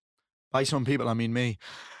 By some people, I mean me.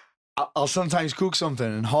 I'll sometimes cook something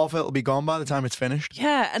and half it'll be gone by the time it's finished.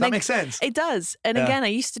 yeah, Does and that make sense? It does. And Yeah. again, I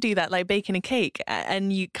used to do that, like baking a cake,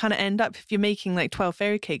 and you kind of end up, if you're making like 12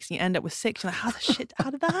 fairy cakes and you end up with 6, you're like, how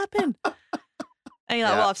did that happen? And you're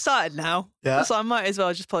like, Yeah. well, I've started now. Yeah. So I might as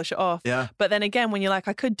well just polish it off. Yeah. But then again, when you're like,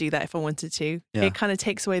 I could do that if I wanted to, Yeah. it kind of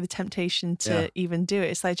takes away the temptation to Yeah. even do it.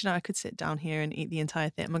 It's like, I could sit down here and eat the entire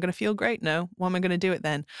thing. Am I going to feel great? No. Why am I going to do it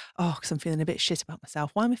then? Oh, because I'm feeling a bit shit about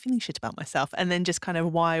myself. Why am I feeling shit about myself? And then just kind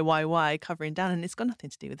of why, covering down. And it's got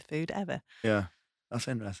nothing to do with the food ever. Yeah. That's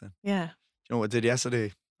interesting. Yeah. Do you know what I did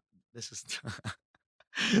yesterday? This is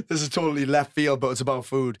this is totally left field, but it's about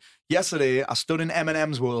food. Yesterday, I stood in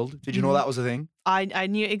M&M's World. Did you know that was a thing? I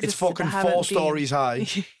knew it existed. It's fucking I haven't 4 been. stories high.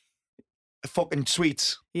 Fucking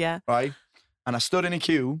sweets, Yeah. right? And I stood in a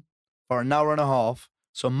queue for an hour and a half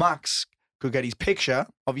so Max could get his picture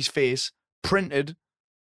of his face printed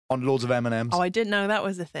on loads of M&M's. Oh, I didn't know that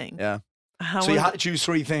was a thing. Yeah. How So you was had it? to choose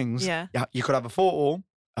 3 things. Yeah. You could have a photo,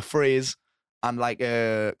 a phrase, and like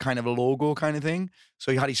a kind of a logo kind of thing.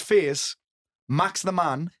 So you had his face, Max the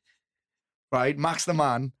man, right? Max the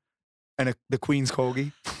man, and the Queen's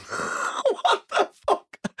corgi. What the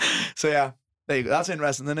fuck? So yeah, there you go. That's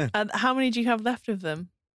interesting, isn't it? And how many do you have left of them?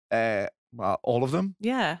 Well, all of them.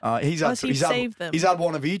 Yeah. He's Oh, had so you've saved them. he's had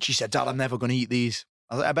one of each. He said, "Dad, I'm never going to eat these."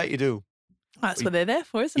 I was like, "I bet you do." That's what they're there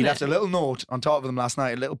for, isn't He it? left a little note on top of them last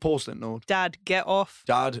night, a little post-it note. Dad, get off.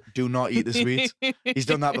 Dad, do not eat the sweets. He's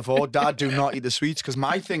done that before. Dad, do not eat the sweets. Because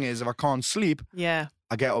my thing is, if I can't sleep, Yeah.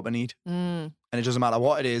 I get up and eat. Mm. And it doesn't matter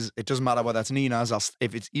what it is. It doesn't matter whether it's Nina's.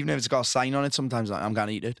 Even if it's got a sign on it, sometimes I'm going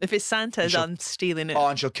to eat it. If it's Santa's, she'll- I'm stealing it. Oh,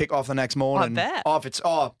 and she'll kick off the next morning. bet.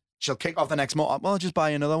 She'll kick off the next morning. Well, I'll just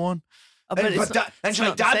buy another one. Oh, but And, it's but not- Dad, and it's she's like,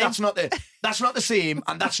 not the Dad, same." that's not the same,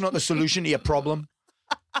 and that's not the solution to your problem.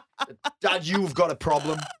 Dad, you've got a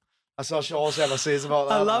problem. That's all she always ever says about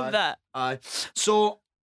that. I love man. that. Aye. So,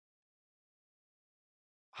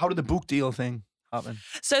 how did the book deal thing happen?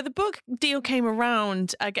 So the book deal came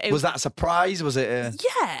around. Was that a surprise? Was it a...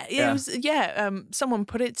 Yeah, it Yeah. was. Yeah, someone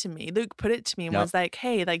put it to me. Luke put it to me and Yeah. was like,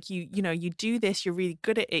 "Hey, like you do this. You're really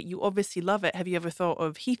good at it. You obviously love it. Have you ever thought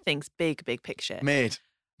of?" He thinks big picture. Mate,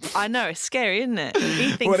 I know it's scary, isn't it?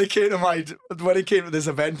 He thinks. when it came to this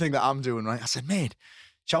event thing that I'm doing, right? I said, mate,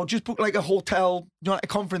 shall I just book like a hotel, like a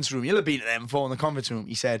conference room? You'll have been to them before in the conference room.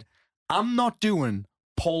 He said, I'm not doing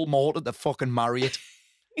Paul Mort at the fucking Marriott.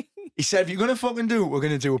 He said, if you're going to fucking do it, we're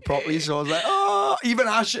going to do it properly. So I was like, oh, even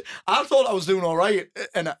I thought I was doing all right.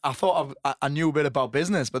 And I thought I knew a bit about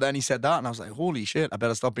business. But then he said that and I was like, holy shit, I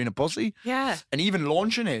better stop being a pussy. Yeah. And even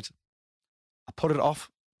launching it, I put it off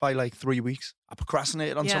by like 3 weeks. I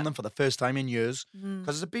procrastinated on Yeah. something for the first time in years. Mm.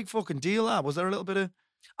 Because it's a big fucking deal, that. Was there a little bit of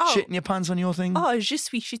Oh. shit in your pants on your thing? Oh, je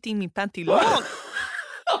suis shitting mes pantalons.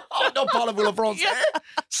 Oh, no, parlez-vous français?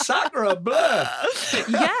 Sacre bleu.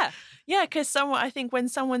 Yeah. Yeah, because I think when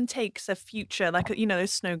someone takes a future, like,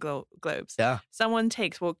 those snow globes, Yeah. someone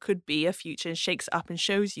takes what could be a future and shakes it up and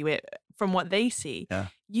shows you it from what they see. Yeah.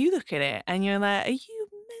 You look at it and you're like, are you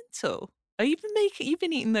mental? You've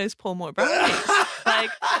been eating those Paul Mort brownies. Like,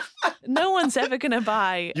 no one's ever going to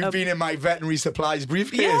buy You've been in my veterinary supplies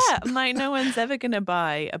briefcase. Yeah, I'm like, no one's ever going to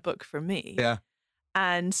buy a book from me. Yeah.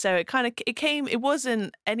 And so it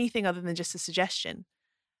wasn't anything other than just a suggestion.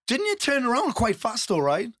 Didn't you turn around quite fast though,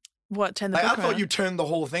 right? What, turn the Like, book I thought around? you turned the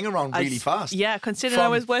whole thing around really fast. Yeah, considering I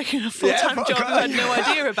From- was working a full-time Yeah, job and had no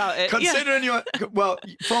idea about it. Considering you, well,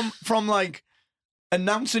 from like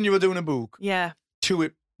announcing you were doing a book Yeah. to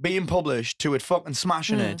it being published to it fucking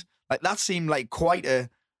smashing it, like that seemed like quite a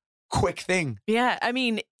quick thing. Yeah, I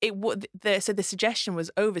mean, so the suggestion was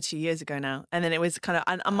over 2 years ago now, and then it was kind of,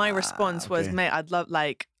 and my response was, okay. mate, I'd love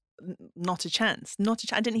not a chance.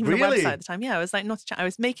 I didn't even have a Really? website at the time. Yeah, I was like, not a chance. I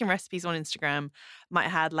was making recipes on Instagram. Might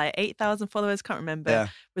have had like 8,000 followers. Can't remember. Yeah.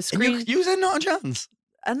 Was And you said not a chance.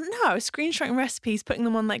 And no, I was screenshotting recipes, putting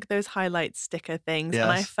them on like those highlight sticker things. And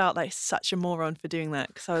I Yes. felt like such a moron for doing that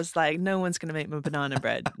because I was like, no one's going to make my banana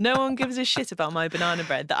bread. No one gives a shit about my banana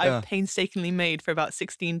bread that Yeah. I've painstakingly made for about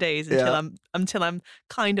 16 days Yeah. until I'm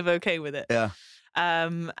kind of okay with it. Yeah.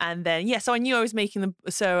 And then, so I knew I was making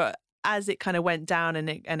so as it kind of went down and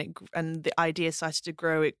the idea started to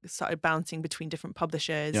grow, it started bouncing between different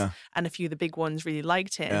publishers, and a few of the big ones really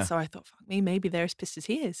liked it. And so I thought, fuck me, maybe they're as pissed as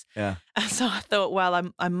he is. Yeah. And so I thought,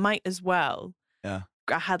 well, I might as well. Yeah.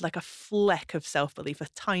 I had like a fleck of self-belief, a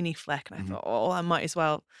tiny fleck, and I thought, oh, I might as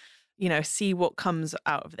well, see what comes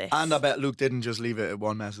out of this. And I bet Luke didn't just leave it at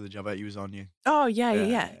one message. I bet he was on you. Oh, yeah.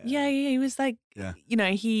 He was like, Yeah.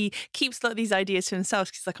 He keeps a lot of these ideas to himself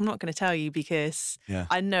because he's like, I'm not going to tell you because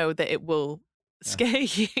I know that it will scare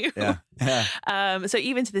you. Yeah. So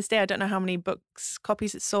even to this day, I don't know how many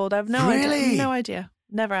copies it sold. I have no Really? idea. No idea.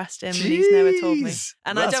 Never asked him, and he's never told me. Jeez,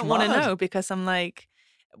 And I that's don't want to mad. know because I'm like,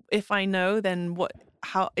 if I know, then what?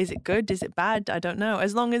 How is it good? Is it bad? I don't know.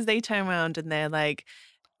 As long as they turn around and they're like,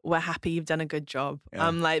 we're happy you've done a good job. Yeah.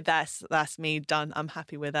 I'm like, that's me done. I'm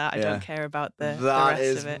happy with that. I don't care about the That rest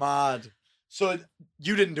is of it. mad. So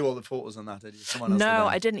you didn't do all the photos on that, did you? Someone else did No, that?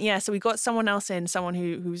 I didn't. Yeah, so we got someone else in, someone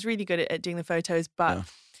who was really good at doing the photos. But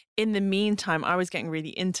in the meantime, I was getting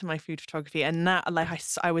really into my food photography, and that, like,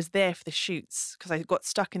 I was there for the shoots because I got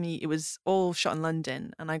stuck it was all shot in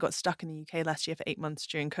London, and I got stuck in the UK last year for 8 months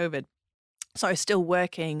during COVID. So I was still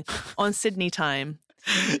working on Sydney time.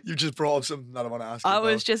 You just brought up something that I want to ask you I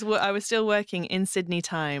about. was still working in Sydney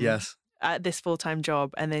time. Yes. At this full-time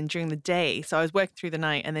job, and then during the day, so I was working through the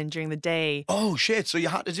night, and then during the day. Oh shit! So you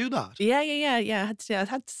had to do that? Yeah. I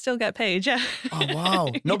had to still get paid. Yeah. Oh wow!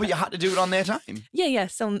 No, but you had to do it on their time. Yeah.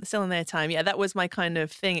 Still in their time. Yeah, that was my kind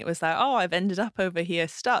of thing. It was like, oh, I've ended up over here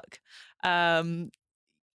stuck. How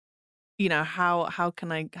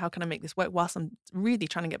can I make this work whilst I'm really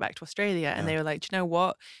trying to get back to Australia? And they were like, do you know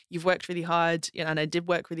what? You've worked really hard. And I did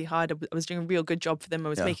work really hard. I was doing a real good job for them. I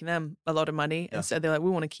was making them a lot of money. And so they're like,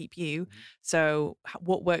 we want to keep you. So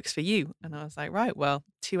what works for you? And I was like, right, well,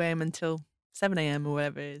 2 a.m. until 7 a.m. or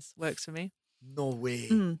whatever it is works for me. No way.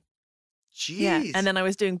 Jeez. Yeah. And then I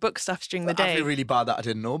was doing book stuff during the day. I feel really bad that I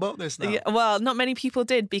didn't know about this now. Yeah, well, not many people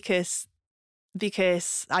did because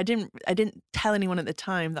I didn't tell anyone at the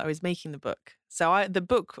time that I was making the book. So the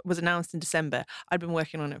book was announced in December. I'd been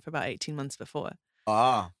working on it for about 18 months before.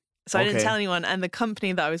 Ah. So I didn't tell anyone, and the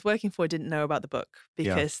company that I was working for didn't know about the book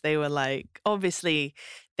because they were like, obviously,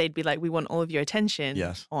 they'd be like, we want all of your attention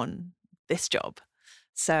on this job.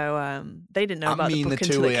 So they didn't know about the book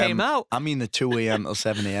until it came out. I mean the 2 a.m. till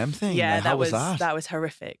 7 a.m. thing. Yeah, Like, how was that? That was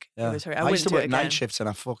horrific. Yeah. It was horrific. I used to work again. night shifts and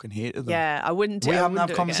I fucking hated them. Yeah, I wouldn't do it. We I haven't wouldn't have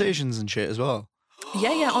do it again. conversations and shit as well.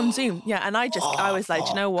 Yeah, on Zoom. Yeah, and I was like, do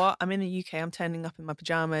you know what? I'm in the UK. I'm turning up in my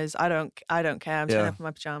pajamas. I don't care. I'm turning up in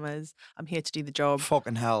my pajamas. I'm here to do the job.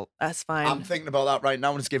 Fucking hell. That's fine. I'm thinking about that right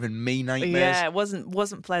now and it's giving me nightmares. Yeah, it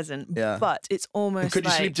wasn't pleasant. Yeah. But it's almost Could you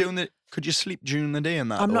like sleep during the day in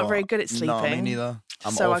that? I'm not or- very good at sleeping. No, me neither.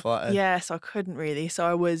 I'm so awful at it. Yeah, so I couldn't really. So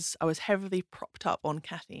I was heavily propped up on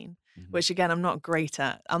caffeine, which again I'm not great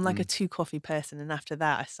at. I'm like a 2 coffee person, and after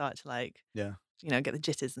that I start to like get the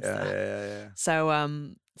jitters and stuff. Yeah. So I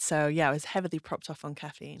was heavily propped off on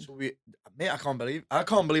caffeine. So mate, I can't believe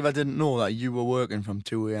I didn't know that you were working from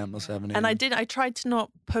 2 a.m. to 7 a.m. And I tried to not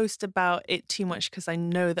post about it too much because I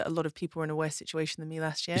know that a lot of people were in a worse situation than me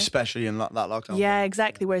last year. Especially in that lockdown. Yeah, thing.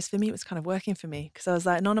 exactly. Whereas for me, it was kind of working for me because I was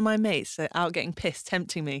like, none of my mates are out getting pissed,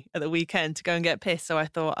 tempting me at the weekend to go and get pissed. So I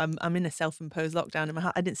thought I'm in a self-imposed lockdown in my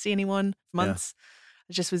house. I didn't see anyone for months.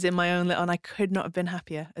 I just was in my own little, and I could not have been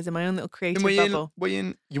happier. I was in my own little creative bubble.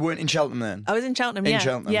 You weren't in Cheltenham then? I was in Cheltenham, In yeah.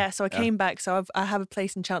 Cheltenham, Yeah, so I came back. So I have a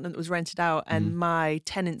place in Cheltenham that was rented out, and my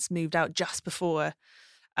tenants moved out just before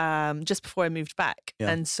I moved back. Yeah.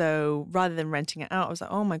 And so rather than renting it out, I was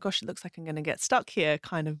like, oh my gosh, it looks like I'm going to get stuck here.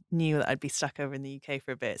 Kind of knew that I'd be stuck over in the UK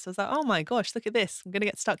for a bit. So I was like, oh my gosh, look at this. I'm going to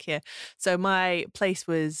get stuck here. So my place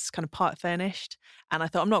was kind of part furnished. And I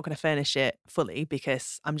thought, I'm not going to furnish it fully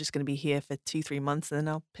because I'm just going to be here for 2-3 months and then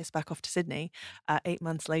I'll piss back off to Sydney 8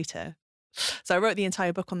 months later. So I wrote the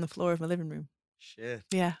entire book on the floor of my living room. Shit.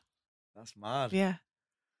 Yeah. That's mad. Yeah.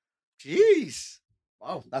 Jeez.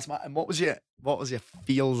 Wow, that's mad. And what was your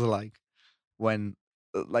feels like when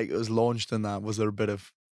like it was launched and that? Was there a bit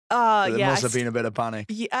of there must have been a bit of panic.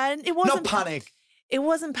 Yeah, and it wasn't Not panic. It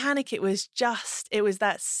wasn't panic. It was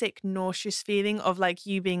that sick, nauseous feeling of like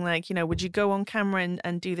you being like, would you go on camera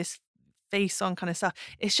and do this face on kind of stuff?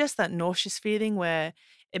 It's just that nauseous feeling where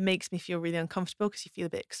it makes me feel really uncomfortable because you feel a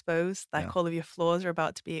bit exposed, like all of your flaws are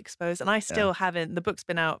about to be exposed. And I still haven't, the book's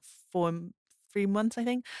been out for 3 months, I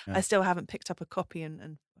think. Yeah. I still haven't picked up a copy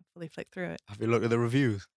and fully flicked through it. Have you looked at the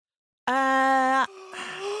reviews?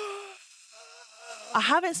 I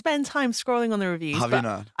haven't spent time scrolling on the reviews. Have you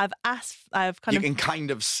but not? I've kind You of. can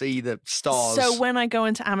kind of see the stars. So when I go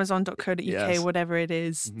into Amazon.co.uk, Yes. whatever it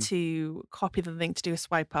is, Mhm. to copy the link to do a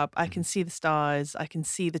swipe up, I can see the stars. I can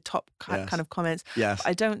see the top Yes. kind of comments. Yes. But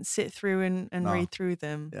I don't sit through and No. read through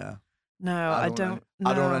them. Yeah. No, I don't.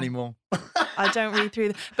 I don't no. anymore. I don't read through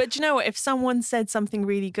them. But do you know what? If someone said something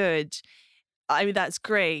really good, I mean, that's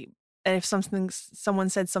great. And if someone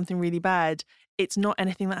said something really bad, it's not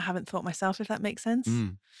anything that I haven't thought myself, if that makes sense.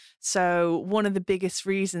 Mm. So one of the biggest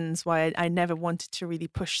reasons why I never wanted to really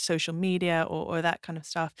push social media or that kind of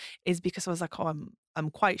stuff is because I was like, oh, I'm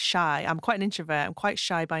quite shy. I'm quite an introvert. I'm quite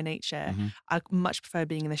shy by nature. Mhm. I much prefer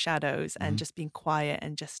being in the shadows and Mhm. just being quiet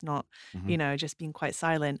and just not, Mhm. just being quite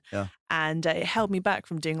silent. Yeah. And it held me back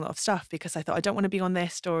from doing a lot of stuff because I thought, I don't want to be on their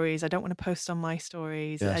stories. I don't want to post on my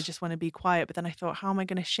stories. I Yes. just want to be quiet. But then I thought, how am I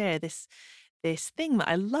going to share this thing that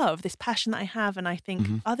I love, this passion that I have, and I think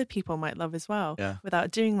Mhm. other people might love as well, Yeah.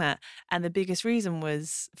 without doing that? And the biggest reason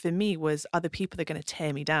for me was other people are going to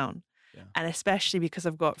tear me down. Yeah. And especially because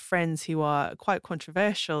I've got friends who are quite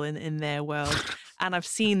controversial in their world, and I've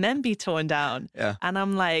seen them be torn down. Yeah. And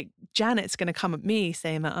I'm like, Janet's going to come at me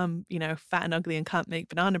saying that I'm, fat and ugly and can't make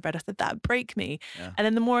banana bread. I said, that'd break me. Yeah. And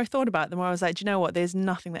then the more I thought about it, the more I was like, do you know what? There's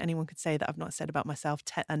nothing that anyone could say that I've not said about myself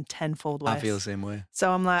and tenfold worse. I feel the same way.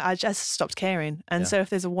 So I'm like, I just stopped caring. And Yeah. so if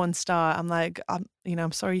there's a 1 star, I'm like,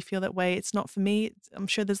 I'm sorry you feel that way. It's not for me. I'm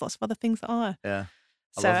sure there's lots of other things that are. Yeah.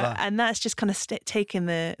 I So, love that. and that's just kind of taking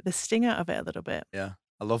the sting out of it a little bit. Yeah,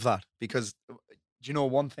 I love that because do you know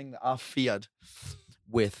one thing that I feared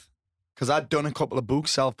because I'd done a couple of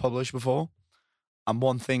books self-published before, and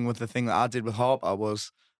one thing with the thing that I did with Harper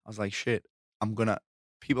was I was like, shit,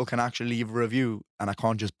 people can actually leave a review and I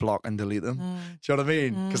can't just block and delete them. Do you know what I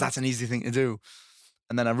mean? Because that's an easy thing to do.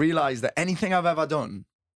 And then I realized that anything I've ever done,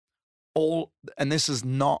 and this is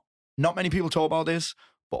not many people talk about this,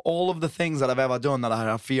 but all of the things that I've ever done that I had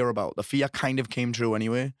a fear about, the fear kind of came true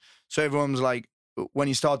anyway. So everyone's like, when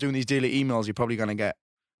you start doing these daily emails, you're probably going to get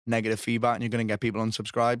negative feedback and you're going to get people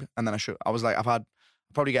unsubscribe. And then I was like, I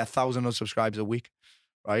probably get 1,000 unsubscribes a week,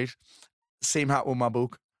 right? Same happened with my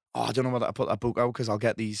book. Oh, I don't know whether I put that book out because I'll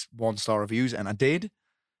get these 1-star reviews. And I did.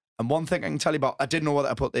 And one thing I can tell you about, I didn't know whether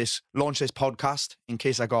I launch this podcast in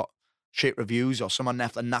case I got shit reviews or someone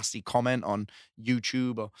left a nasty comment on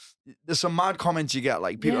YouTube, or there's some mad comments you get,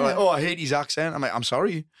 like people are like, oh, I hate his accent. I'm like, I'm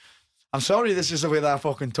sorry, this is the way that I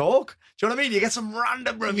fucking talk. Do you know what I mean? You get some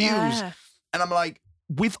random reviews. Yeah. And I'm like,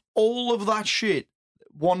 with all of that shit,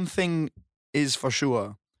 one thing is for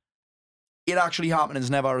sure, it actually happening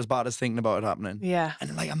is never as bad as thinking about it happening. Yeah.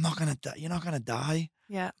 And like, I'm not gonna die. You're not gonna die.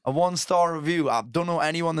 Yeah. A 1-star review, I don't know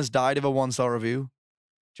anyone that's died of a 1-star review. Do you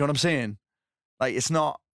know what I'm saying? Like,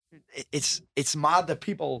 it's mad that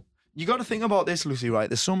people, you got to think about this, Lucy, right?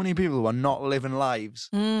 There's so many people who are not living lives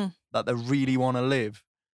that they really want to live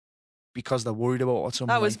because they're worried about what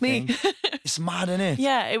someone That was might me. think. It's mad, isn't it?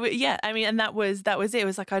 Yeah. I mean, and that was it. It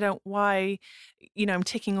was like, I'm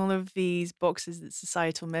ticking all of these boxes that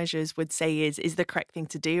societal measures would say is the correct thing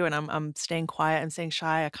to do. And I'm staying quiet. I'm staying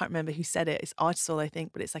shy. I can't remember who said it. It's Artisol, I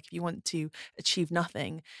think. But it's like, if you want to achieve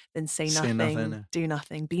nothing, then say nothing, do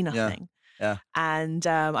nothing, be nothing. Yeah. And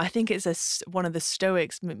I think it's one of the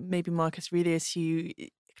Stoics, maybe Marcus Aurelius, who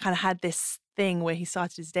kind of had this thing where he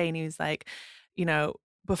started his day and he was like,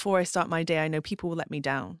 before I start my day, I know people will let me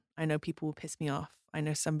down. I know people will piss me off. I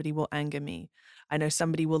know somebody will anger me. I know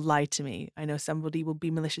somebody will lie to me. I know somebody will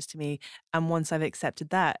be malicious to me. And once I've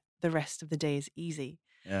accepted that, the rest of the day is easy.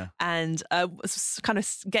 Yeah. And was kind of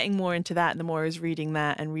getting more into that, and the more I was reading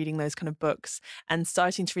that and reading those kind of books and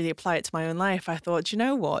starting to really apply it to my own life, I thought, you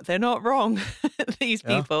know what? They're not wrong. These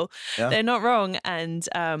people, they're not wrong. And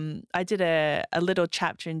I did a little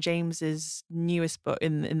chapter in James's newest book,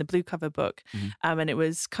 in the blue cover book, and it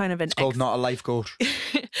was kind of It's called Not a Life Coach.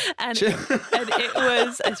 and it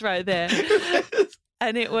was, it's right there.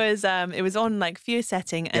 And it was on like fear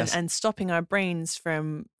setting and stopping our brains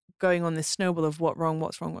from going on this snowball of what's wrong,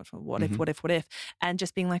 what if, and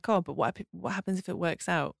just being like, oh, but what happens if it works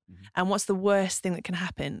out? And what's the worst thing that can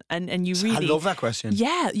happen? And you really, I love that question.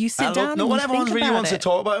 Yeah, you sit down. No and one you ever think really about wants to it.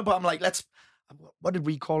 talk about it, but I'm like, what did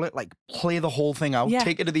we call it? Like, play the whole thing out,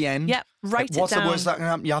 take it to the end. Yeah, write like, it what's down. the worst that can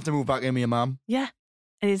happen? You have to move back in with your mum. Yeah,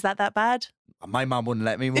 and is that bad? My mum wouldn't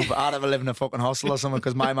let me move. I'd have to live in a fucking hostel or something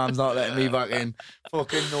because my mum's not letting me back in.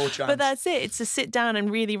 Fucking no chance. But that's it. It's to sit down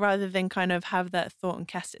and really, rather than kind of have that thought and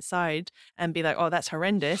cast it aside and be like, oh, that's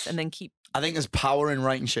horrendous, and then keep. I think there's power in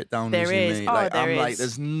writing shit down. There is. Me. Oh, like, there I'm is. like,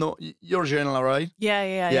 there's no. You're a journaler, right?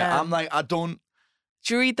 Yeah. I'm like, I don't.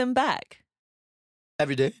 Do you read them back?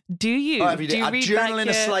 Every day. Do you? Oh, every day. Do you I read journal back in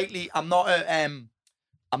a slightly. I'm not a.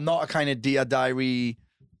 I'm not a kind of Dear Diary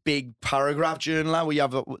big paragraph journaler where you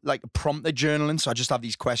have like a prompted journaling. So I just have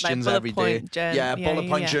these questions bullet every day. point Bullet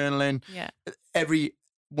point journaling. Yeah.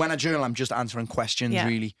 When I journal, I'm just answering questions Yeah.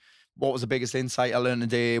 really. What was the biggest insight I learned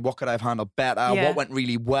today? What could I have handled better? Yeah. What went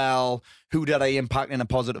really well? Who did I impact in a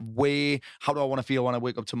positive way? How do I want to feel when I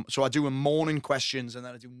wake up tomorrow? So I do a morning questions and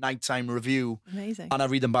then I do nighttime review Amazing. and I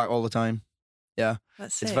read them back all the time. Yeah.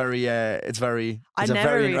 That's sick. It's a very I never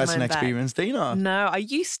very read interesting mine back. experience. Do you know? No, I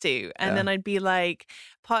used to. And Yeah. then I'd be like,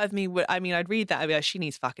 part of me would, I'd read that. I'd be like, she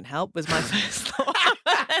needs fucking help was my first thought.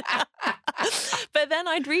 But then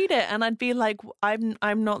I'd read it and I'd be like, I'm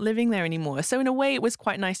not living there anymore. So in a way, it was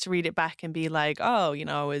quite nice to read it back and be like, oh,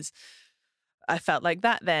 I felt like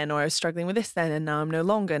that then, or I was struggling with this then, and now I'm no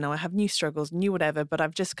longer. Now I have new struggles, new whatever. But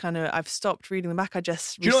I've stopped reading them back. I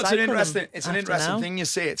just Do you know what's an recycle them interesting after now. thing you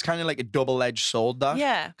say? It's kind of like a double-edged sword, that.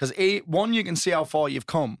 Yeah. Because one, you can see how far you've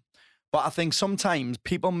come. But I think sometimes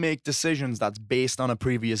people make decisions that's based on a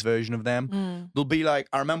previous version of them. They'll be like,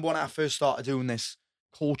 I remember when I first started doing this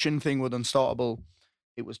coaching thing with Unstartable,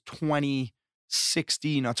 it was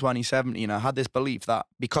 2016 or 2017. I had this belief that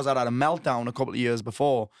because I'd had a meltdown a couple of years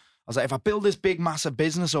before, I was like, if I build this big, massive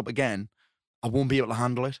business up again, I won't be able to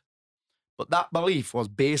handle it. But that belief was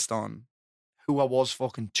based on who I was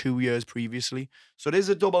fucking 2 years previously. So it is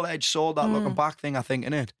a double-edged sword, that looking back thing, I think,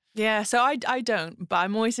 innit? Yeah, so I don't, but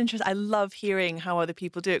I'm always interested. I love hearing how other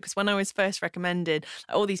people do it because when I was first recommended,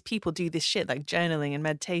 all these people do this shit like journaling and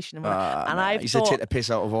meditation and whatnot. And I used to take the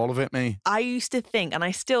piss out of all of it, me. I used to think, and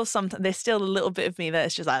I still sometimes there's still a little bit of me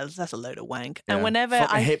that's just like that's a load of wank. Yeah, And whenever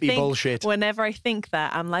fucking hippie bullshit. whenever I think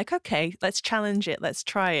that, I'm like, okay, let's challenge it, let's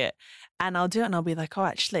try it, and I'll do it, and I'll be like, oh,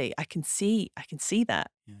 actually, I can see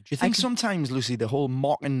that. Do you think sometimes, Lucy, the whole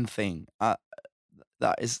mocking thing,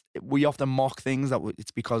 we often mock things it's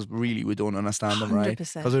because really we don't understand them, right?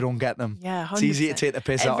 100%. Because we don't get them. Yeah, 100%. It's easy to take the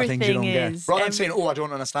piss out of things you don't Everything get. is- Rather than saying, oh, I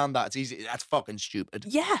don't understand that, it's easy. That's fucking stupid.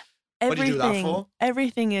 Yeah. What do you do that for?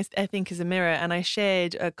 Everything is, I think, is a mirror. And I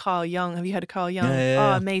shared Carl Jung. Have you heard of Carl Jung?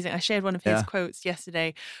 Yeah. Oh, amazing. I shared one of his Yeah. quotes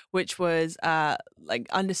yesterday, which was like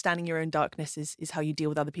understanding your own darkness is how you deal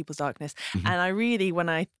with other people's darkness. Mm-hmm. And I really, when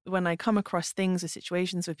I come across things or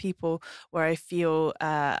situations with people where I feel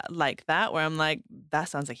like that, where I'm like, that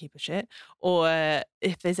sounds like a heap of shit, or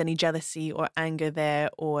if there's any jealousy or anger there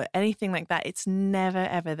or anything like that, it's never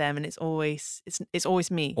ever them, and it's always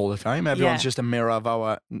me. All the time. Everyone's Yeah. just a mirror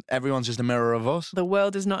of everyone's just a mirror of us. The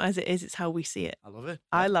world is not as it is; it's how we see it. I love it.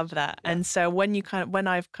 I love that. And so when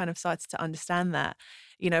I've kind of started to understand that,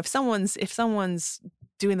 if someone's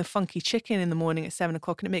doing the funky chicken in the morning at 7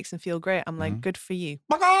 o'clock and it makes them feel great, I'm like, good for you.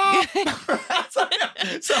 Sorry.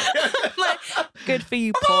 I'm like, good for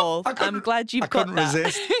you, Paul. I'm glad you've I got couldn't that.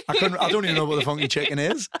 resist. I don't even know what the funky chicken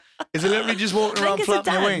is. Is it literally just walking I around think it's a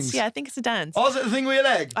flapping your dance. wings? Yeah, I think it's a dance. Oh, is it the thing with your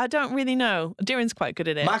leg? I don't really know. Darren's quite good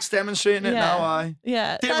at it. Max demonstrating it Yeah. now, aye.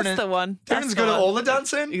 Yeah, that's the one. That's Darren's the good at one. all the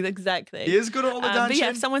dancing. Exactly. He is good at all the But dancing. yeah,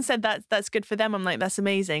 if someone said that's good for them, I'm like, that's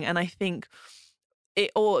amazing. And I think it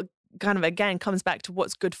all kind of again comes back to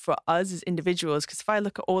what's good for us as individuals. Because if I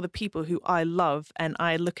look at all the people who I love and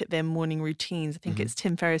I look at their morning routines, I think it's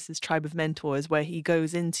Tim Ferriss's Tribe of Mentors, where he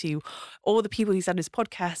goes into all the people he's had his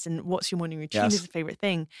podcast and what's your morning routine Yes. is a favorite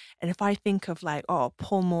thing. And if I think of like, oh,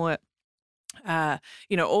 Paul Moore,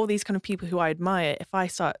 all these kind of people who I admire, if I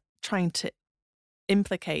start trying to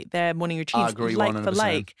implicate their morning routines I agree like 100%. for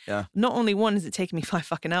like, Yeah. not only one is it taking me 5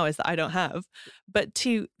 fucking hours that I don't have, but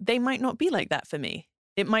two, they might not be like that for me.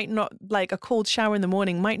 It might not, like a cold shower in the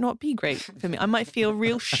morning might not be great for me. I might feel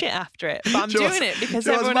real shit after it, but I'm Do you know doing what's- it because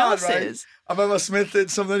do you know what's everyone mad, else right? is. I remember Smith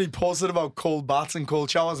did something, he posted about cold baths and cold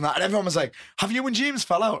showers and that, and everyone was like, have you and James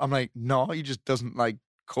fell out? I'm like, no, he just doesn't like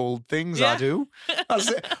cold things. Yeah. I do. I was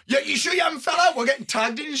like, yeah, you sure you haven't fell out? We're getting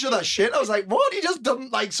tagged in each other shit. I was like, what? He just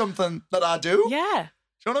doesn't like something that I do? Yeah.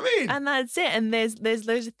 Do you know what I mean? And that's it. And there's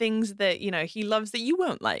loads of things that, he loves that you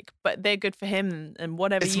won't like, but they're good for him and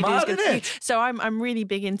whatever It's you do mad, is good for isn't you. it? So I'm really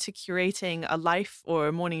big into curating a life or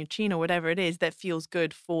a morning routine or whatever it is that feels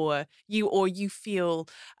good for you or you feel,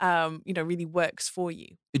 really works for you.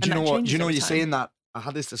 Do And you know that what? changes Do you know over you're time. saying that? I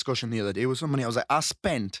had this discussion the other day with somebody. I was like,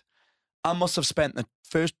 I must have spent the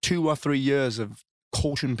first 2 or 3 years of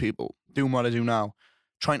coaching people, doing what I do now,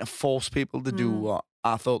 trying to force people to do what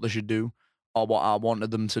I thought they should do or what I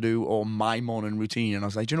wanted them to do or my morning routine. And I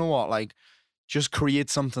was like, do you know what? Like, just create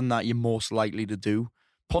something that you're most likely to do.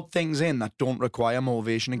 Put things in that don't require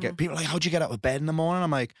motivation and get people like, how'd you get out of bed in the morning?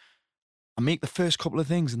 I'm like, I make the first couple of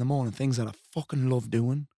things in the morning, things that I fucking love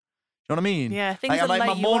doing. You know what I mean? Yeah, things that like light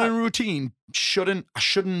my you morning up. routine I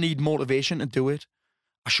shouldn't need motivation to do it.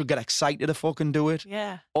 I should get excited to fucking do it.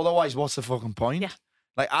 Yeah. Otherwise, what's the fucking point? Yeah.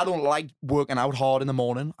 Like, I don't like working out hard in the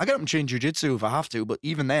morning. I get up and train jiu-jitsu if I have to, but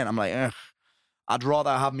even then, I'm like, ugh. I'd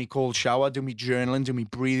rather have me cold shower, do me journaling, do me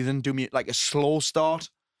breathing, do me like a slow start,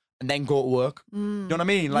 and then go to work. You know what I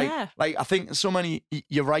mean? Like, Yeah. like I think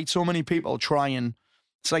you're right, so many people try and,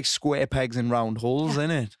 it's like square pegs in round holes,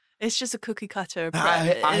 isn't it? It's just a cookie cutter.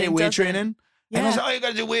 I hate weight training. Yeah. Everyone's like, oh, you got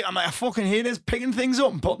to do weight. I'm like, I fucking hate this, picking things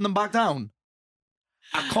up and putting them back down.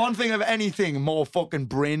 I can't think of anything more fucking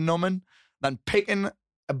brain numbing than picking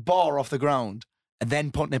a bar off the ground and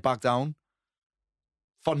then putting it back down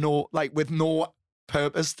with no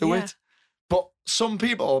purpose to Yeah. it. But some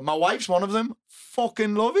people, my wife's one of them,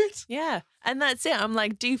 fucking love it. Yeah. And that's it. I'm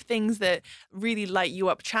like, do things that really light you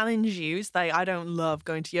up, challenge you. It's like, I don't love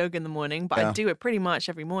going to yoga in the morning, but Yeah. I do it pretty much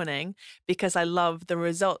every morning because I love the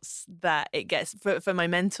results that it gets for my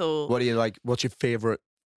mental. What do you like? What's your favorite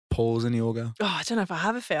pose in yoga? Oh, I don't know if I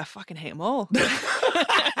have a fit. I fucking hate them all.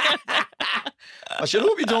 I should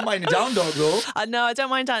hope you don't mind the down dog though. No, I don't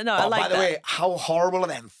mind that. No, I Oh, like by the that. way, how horrible are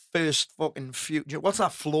them first fucking few? What's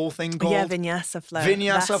that flow thing called? Yeah, vinyasa flow.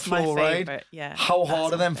 Vinyasa That's my flow, right? favorite. Yeah. How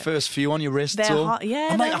hard that's are my them favorite. first few on your wrists? They're so? hard. Yeah,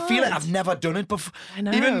 I'm like, they're I feel like hard. I've never done it before. I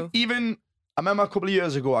know. Even I remember a couple of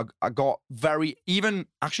years ago, I got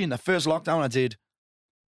actually in the first lockdown, I did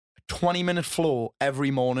a 20-minute flow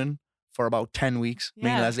every morning for about 10 weeks. Me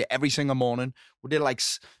and Yeah. Leslie, every single morning. We did like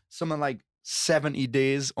something like 70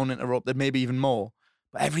 days uninterrupted, maybe even more.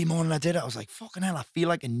 But every morning I did it, I was like, fucking hell, I feel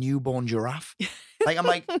like a newborn giraffe. Like, I'm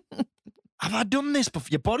like, have I done this before?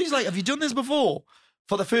 Your body's like, have you done this before?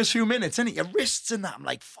 For the first few minutes, innit? Your wrists and that. I'm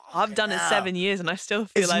like, fuck. I've done it 7 years and I still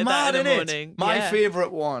feel It's like mad, that in the innit? morning. My yeah.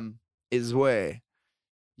 favourite one is where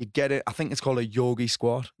you get it. I think it's called a yogi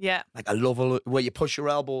squat. Yeah. Like, I love where you push your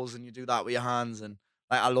elbows and you do that with your hands. And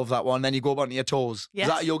like, I love that one. Then you go up onto your toes. Yes.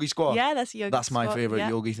 Is that a yogi squat? Yeah, that's a yoga That's my squat, favourite yeah.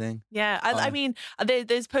 yogi thing. Yeah, I Oh. mean,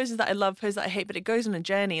 there's poses that I love, poses that I hate, but it goes on a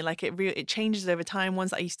journey. Like it changes over time. Ones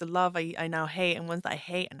that I used to love, I now hate, and ones that I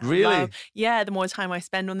hate and I Really? love. Yeah, the more time I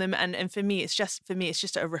spend on them, and for me, it's just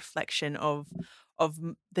a reflection of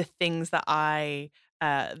the things that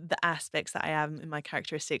the aspects that I am in my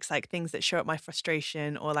characteristics, like things that show up my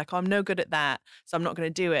frustration, or like, oh, I'm no good at that, so I'm not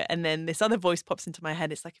going to do it. And then this other voice pops into my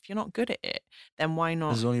head. It's like, if you're not good at it, then why not?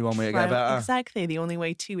 There's only one way to try- get better. Exactly. The only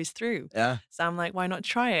way to is through. Yeah. So I'm like, why not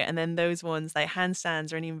try it? And then those ones like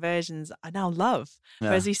handstands or any inversions, I now love. Yeah.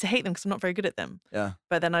 Whereas I used to hate them because I'm not very good at them. Yeah.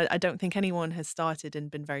 But then I don't think anyone has started and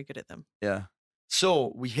been very good at them. Yeah.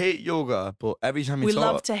 So we hate yoga, but every time you We talk,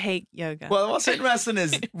 love to hate yoga. well, what's interesting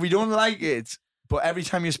is we don't like it, but every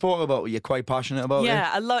time you spoke about it, you're quite passionate about it.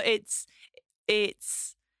 yeah, I love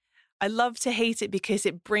it's. I love to hate it because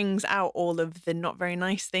it brings out all of the not very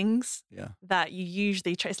nice things Yeah. that you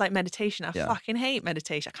usually try. It's like meditation. I Yeah. fucking hate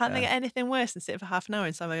meditation. I can't think Yeah. of anything worse than sit for half an hour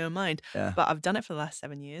inside my own mind. Yeah. But I've done it for the last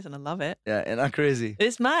 7 years and I love it. Yeah. Isn't that crazy?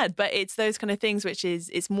 It's mad, but it's those kind of things which is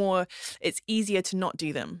it's easier to not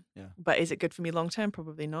do them. Yeah. But is it good for me long term?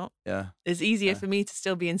 Probably not. Yeah. It's easier Yeah. for me to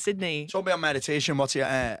still be in Sydney. Talk about meditation. What's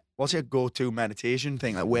your go-to meditation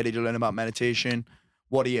thing? Like, where did you learn about meditation?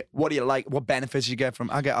 What do you like? What benefits you get from?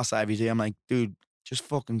 I get asked that every day. I'm like, dude, just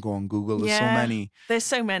fucking go on Google. There's so Yeah. many. There's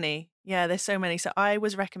so many. Yeah, there's so many. So I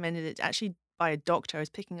was recommended it actually by a doctor. I was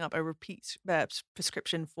picking up a repeat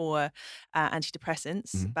prescription for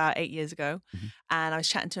antidepressants Mhm. about 8 years ago. Mhm. And I was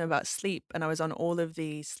chatting to him about sleep, and I was on all of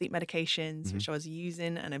the sleep medications, Mhm. which I was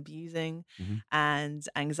using and abusing, Mhm. and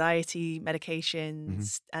anxiety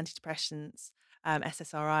medications, antidepressants,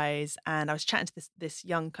 SSRIs. And I was chatting to this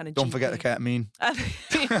young kind of Don't forget the ketamine.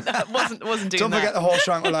 That wasn't doing Don't that. forget the horse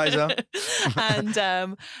tranquilizer.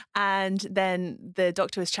 and then the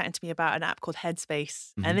doctor was chatting to me about an app called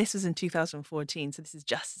Headspace, Mhm. and this was in 2014, so this is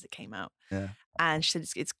just as it came out. Yeah. And she said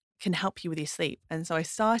it can help you with your sleep, and so I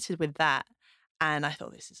started with that, and I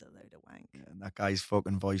thought this is a load of wank. Yeah, that guy's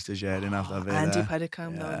fucking voiced his head in after that. Andy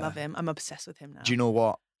Puddicombe, though, I Yeah. love him. I'm obsessed with him now. Do you know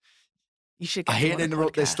what? You should. Get I him hate on to the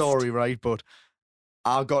interrupt this podcast. story, right? But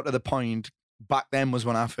I got to the point, back then was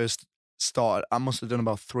when I first started. I must have done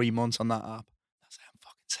about 3 months on that app. I was like, I'm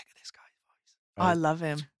fucking sick of this guy's voice. Oh, I Right? love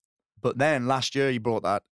him. But then last year he brought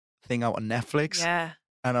that thing out on Netflix. Yeah.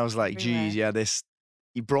 And I was like, Everywhere. geez, yeah,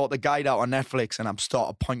 he brought the guide out on Netflix and I'm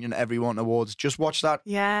started pointing everyone towards, just watch that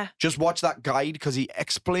Yeah. guide because he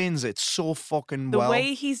explains it so fucking The well.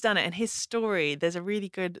 way he's done it and his story,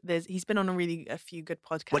 he's been on a few good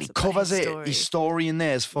podcasts. When he about covers his it, story. his story in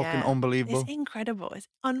there is fucking Yeah. unbelievable. It's incredible. It's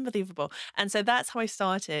unbelievable. And so that's how I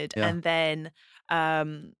started. Yeah. And then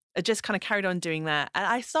I just kind of carried on doing that. And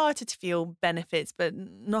I started to feel benefits, but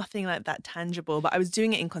nothing like that tangible. But I was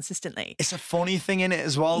doing it inconsistently. It's a funny thing in it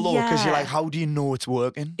as well, though, because you're Yeah. like, how do you know it's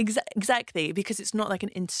working? Exactly, because it's not like an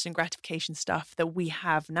instant gratification stuff that we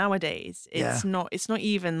have nowadays. It's not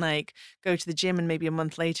even like go to the gym and maybe a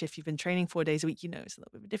month later, if you've been training 4 days a week, it's a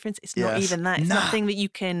little bit of a difference. It's not Yes. even that. It's Nah. nothing that you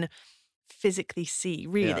can physically see,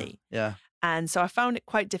 really. Yeah. And so I found it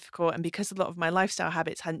quite difficult. And because a lot of my lifestyle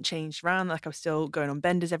habits hadn't changed around, like I was still going on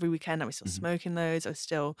benders every weekend, I was still smoking loads, I was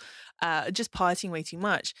still just partying way too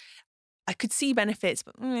much. I could see benefits,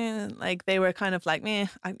 but like they were kind of like,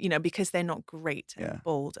 because they're not great and Yeah.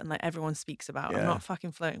 bold and like everyone speaks about. I'm Yeah. not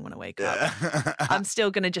fucking floating when I wake up. Yeah. I'm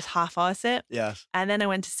still going to just half-arse it. Yes. And then I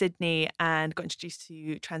went to Sydney and got introduced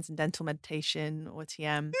to Transcendental Meditation, or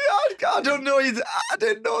TM. Yeah, I don't know. I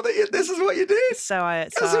didn't know that this is what you did. So I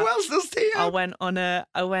Because who else does TM? I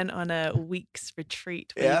went on a week's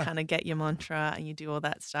retreat where you kind of get your mantra and you do all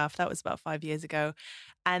that stuff. That was about 5 years ago.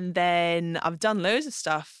 And then I've done loads of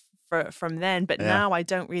stuff from then, but now I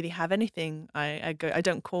don't really have anything. I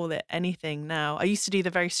don't call it anything now. I used to do the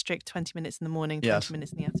very strict 20 minutes in the morning, 20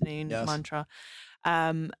 minutes in the afternoon mantra.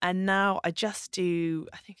 And now I just do,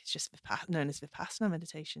 I think it's just known as Vipassana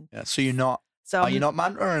meditation. Yeah. So you're not. So Are you not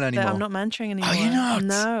mantraing anymore? I'm not mantraing anymore. Are you not?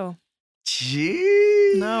 No.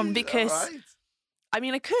 Jeez. No, because All right. I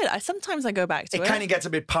mean, I could. Sometimes I go back to it. It kind of gets a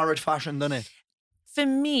bit parrot fashion, doesn't it? For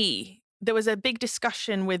me, there was a big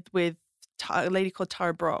discussion with a lady called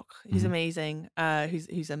Tara Brock, who's amazing,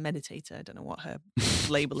 who's a meditator. I don't know what her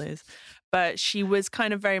label is, but she was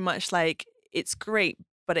kind of very much like, it's great,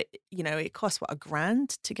 but it costs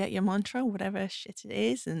 $1,000 to get your mantra, whatever shit it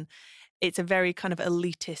is, and it's a very kind of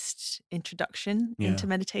elitist introduction into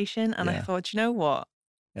meditation. And I thought, you know what?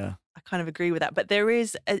 Yeah, I kind of agree with that. But there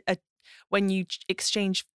is a when you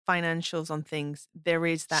exchange financials on things, there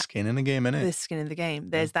is that skin in the game, innit? the skin in the game.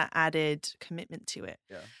 There's that added commitment to it.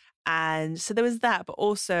 Yeah. And so there was that, but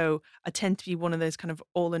also I tend to be one of those kind of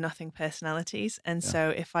all or nothing personalities. And so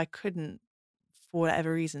if I couldn't, for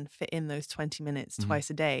whatever reason, fit in those 20 minutes twice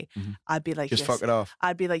a day, I'd be like, Just fuck it off.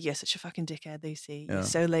 I'd be like, you're such a fucking dickhead, Lucy. You're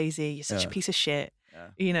so lazy. You're such a piece of shit.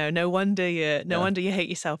 Yeah. No wonder you hate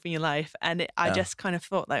yourself in your life. And I just kind of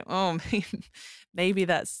thought like, oh, maybe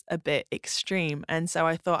that's a bit extreme. And so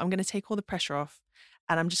I thought, I'm going to take all the pressure off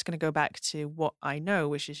and I'm just going to go back to what I know,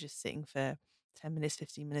 which is just sitting for 10 minutes,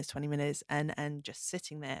 15 minutes, 20 minutes and just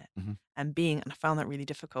sitting there and being. And I found that really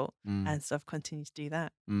difficult. And so I've continued to do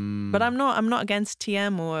that. But I'm not against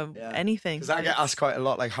TM or anything. Because I get asked quite a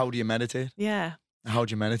lot, like, how do you meditate? Yeah. How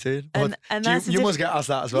do you meditate? And that's you must get asked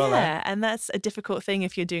that as well. Yeah, and that's a difficult thing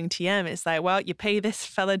if you're doing TM. It's like, well, you pay this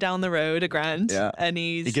fella down the road $1,000 and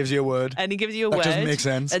he gives you a word. And he gives you a That word. doesn't make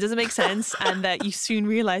sense. That doesn't make sense. And that you soon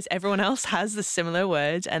realize everyone else has the similar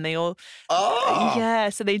word and they all,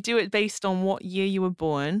 so they do it based on what year you were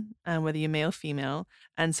born and whether you're male or female.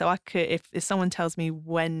 And so I could, if someone tells me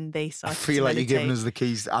when they I started feel to like meditate, you're giving us the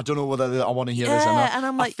keys. I don't know whether I want to hear this or not. and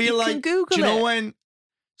I'm like, I feel you like, can Google do you know it. when?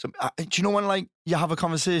 So, do you know when like you have a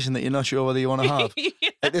conversation that you're not sure whether you want to have?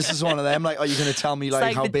 Like, this is one of them. Like, are you going to tell me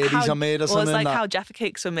like how babies are made or something? Well, it's like that... how Jaffa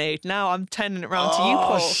cakes were made. Now I'm turning it around to you,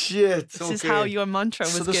 Paul. Oh shit! This is how your mantra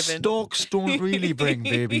was so the given. Stokes don't really bring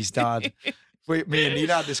babies, Dad. Wait, me and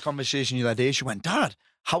Nina had this conversation the other day. She went, Dad,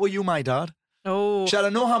 how are you, my dad? Oh, She said, I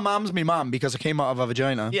know how Mum's me mum because I came out of a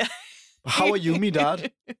vagina. yeah. But how are you, me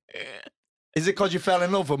dad? Is it because you fell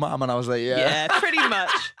in love with Mum? And I was like, Yeah, pretty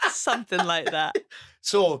much something like that.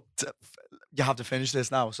 So you have to finish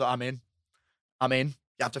this now. So I'm in.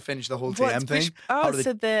 You have to finish the whole TM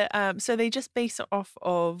thing. So they just base it off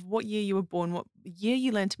of what year you were born, what year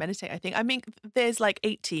you learned to meditate. I think. I mean, there's like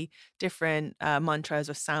 80 different mantras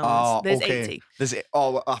or sounds. Oh, There's okay. 80.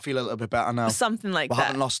 I feel a little bit better now. Something like We that.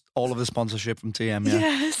 haven't lost all of the sponsorship from TM yet.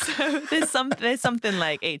 Yeah, so there's something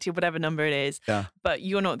like 80, whatever number it is. Yeah. But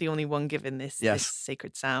you're not the only one given this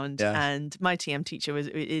sacred sound. Yes. And my TM teacher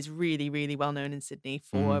is really, really well known in Sydney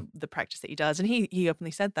for the practice that he does. And he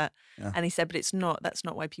openly said that. Yeah. And he said, but that's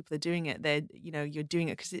not why people are doing it. They're, you're doing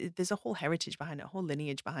it because there's a whole heritage behind it, a whole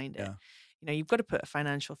lineage behind it. Yeah. You've got to put a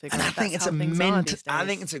financial figure. And on I it. think That's it's how a things are mint. these I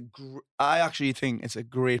days. think I actually think it's a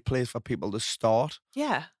great place for people to start.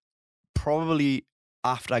 Yeah. Probably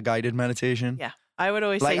after guided meditation. Yeah. I would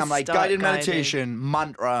always Like say I'm like start guided guided. meditation,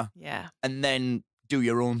 mantra, Yeah. and then do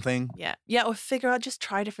your own thing. Yeah. Yeah. Or figure out, just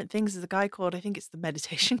try different things. There's a guy called, I think it's the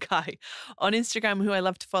meditation guy on Instagram who I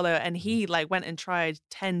love to follow. And he like went and tried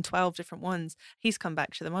 10, 12 different ones. He's come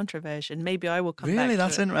back to the mantra version. Maybe I will come back Really? to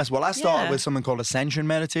That's it. interesting. Well, I started Yeah. with something called Ascension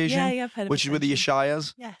Meditation, Yeah, I've heard of which is with the Ascension.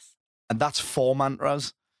 Yeshayas, Yes. and that's 4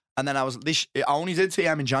 mantras. And then I only did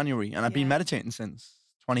TM in January, and I've been Yeah. meditating since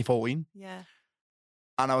 2014. Yeah.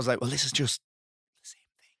 And I was like, well, this is just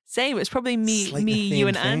Same. It's probably me, it's like the you, same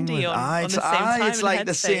and thing Andy with- on the same time. It's and like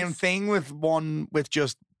the same Headspace. thing with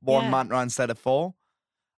just one Yeah. mantra instead of 4.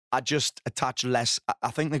 I just attach less.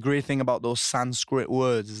 I think the great thing about those Sanskrit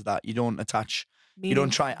words is that you don't attach, you don't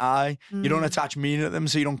try you don't attach meaning to them,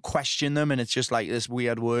 so you don't question them, and it's just like this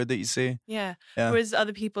weird word that you say. Yeah. Yeah. Whereas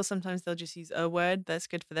other people, sometimes they'll just use a word that's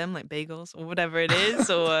good for them, like bagels or whatever it is,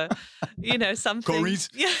 or, something. Curries.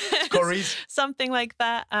 Yeah. Curries. Something like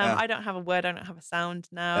that. Yeah. I don't have a word. I don't have a sound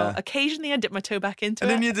now. Yeah. Occasionally I dip my toe back into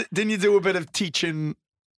And it. then didn't you do a bit of teaching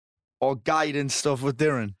or guiding stuff with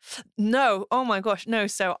Darren? No. Oh my gosh. No.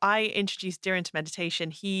 So I introduced Darren to meditation.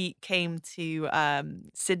 He came to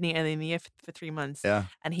Sydney early in the year for 3 months. Yeah.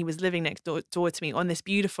 And he was living next door to me on this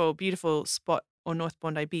beautiful, beautiful spot on North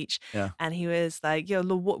Bondi Beach. Yeah. And he was like, yo,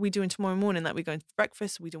 look, what are we doing tomorrow morning? Like, we're going for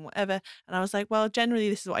breakfast, we doing whatever. And I was like, well, generally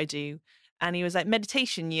this is what I do. And he was like,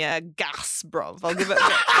 meditation, yeah, gas, bro. I'll give it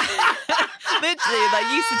a Literally, like,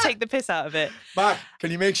 used to take the piss out of it. Mark,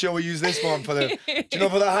 can you make sure we use this one for the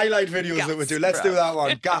for the highlight videos that we do? Let's Gas, do that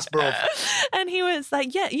one. Gas, bro. And he was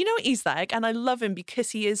like, yeah, you know what he's like? And I love him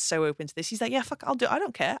because he is so open to this. He's like, yeah, fuck, I'll do it. I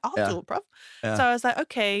don't care. I'll Yeah. do it, bro. Yeah. So I was like,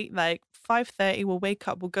 okay, like 5:30, we'll wake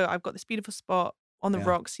up, we'll go. I've got this beautiful spot on the Yeah.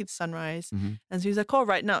 rocks, see the sunrise. Mhm. And so he was like, all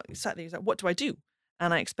right, now, exactly. He was like, what do I do?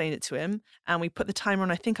 And I explained it to him. And we put the timer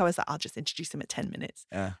on. I think I was like, I'll just introduce him at 10 minutes.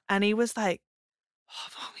 Yeah. And he was like, oh,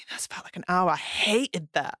 mommy, that's about like an hour. I hated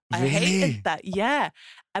that. I Really? hated that. Yeah.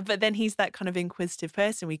 But then he's that kind of inquisitive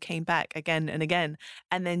person. We came back again and again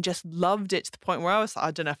and then just loved it to the point where I was like,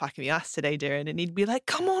 I don't know if I can be asked today, Darren. And he'd be like,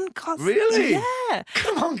 come on, cuz. Really? Yeah.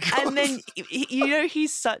 Come on, guys. And then,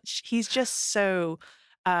 he's just so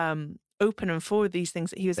open and forward with these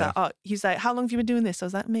things that he was Yeah. like, how long have you been doing this? I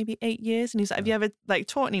was like, maybe 8 years. And he's like, have you ever like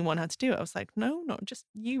taught anyone how to do it? I was like, no, not just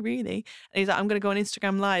you really. And he's like, I'm going to go on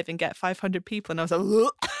Instagram Live and get 500 people. And I was like,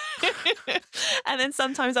 "Ugh." And then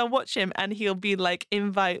sometimes I'll watch him and he'll be like,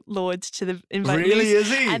 invite Lord to the invite. Really, Lucy.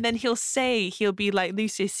 is he? And then he'll be like,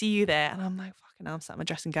 Lucy, I see you there. And I'm like, fucking hell, I'm sat in my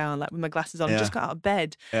dressing gown, like with my glasses on, Yeah. just got out of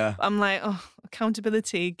bed. Yeah. I'm like, oh,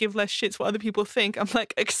 accountability, give less shits what other people think. I'm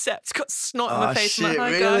like, accept, got snot on my Oh, face. I'm shit,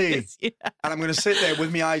 like, hi, really? guys. Yeah. And I'm going to sit there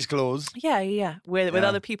with my eyes closed. Yeah. With Yeah.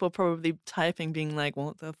 other people probably typing, being like,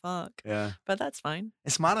 what the fuck? Yeah. But that's fine.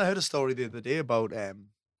 It's mad. I heard a story the other day about when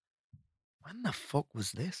the fuck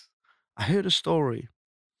was this? I heard a story.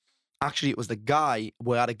 Actually, it was the guy.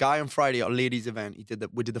 We had a guy on Friday at a ladies' event.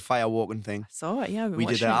 We did the fire walking thing. I saw it. Yeah, We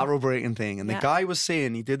did the arrow breaking thing, and Yeah. the guy was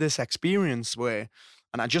saying he did this experience where,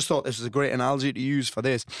 and I just thought this was a great analogy to use for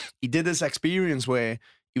this. He did this experience where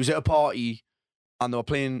he was at a party and they were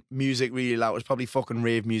playing music really loud. It was probably fucking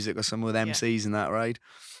rave music or something with MCs and that, right?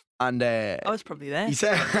 And I was probably there. he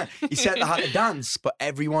said they had to dance, but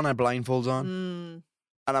everyone had blindfolds on. Mm,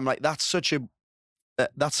 And I'm like, that's such a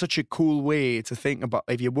cool way to think about.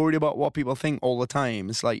 If you're worried about what people think all the time,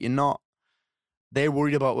 it's like they're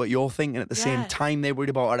worried about what you're thinking at the same Yeah. time they're worried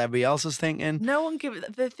about what everybody else is thinking. no one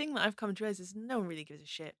the thing that I've come to realize is no one really gives a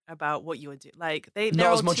shit about what you're doing. Like they're Not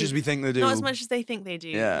all as much too- as we think they do. Not as much as they think they do.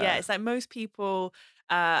 Yeah. It's like most people,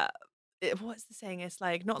 what's the saying? It's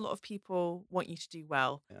like not a lot of people want you to do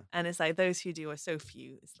well. Yeah. And it's like those who do are so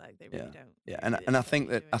few. It's like they really don't. Yeah, really and I don't think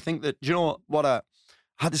know that what you're doing. do you know what I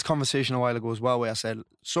had this conversation a while ago as well, where I said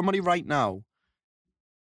somebody right now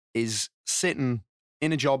is sitting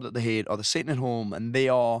in a job that they hate, or they're sitting at home and they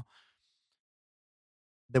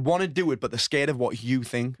want to do it, but they're scared of what you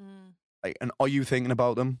think. Mm. Like, and are you thinking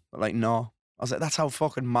about them? Like, no. I was like, that's how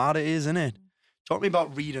fucking mad it is, isn't it? Talk to me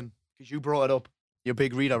about reading, because you brought it up. You're a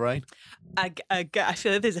big reader, right? I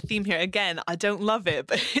feel like there's a theme here. Again, I don't love it,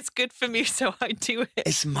 but it's good for me, so I do it.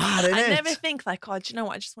 It's mad, isn't I it? never think like, oh, do you know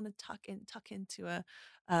what? I just want to tuck into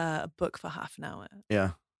a book for half an hour.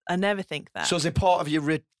 Yeah. I never think that. So is it part of your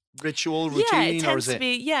ritual routine, yeah, it or tends is to it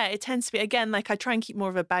be. Yeah, it tends to be. Again, like I try and keep more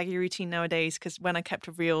of a baggy routine nowadays because when I kept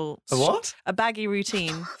a real a what? a baggy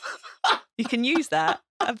routine, you can use that.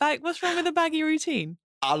 What's wrong with a baggy routine?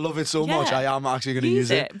 I love it so much. Yeah. I am actually going to Use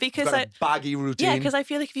use it. it, because It's got I- a baggy routine. Yeah, because I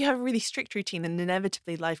feel like if you have a really strict routine, then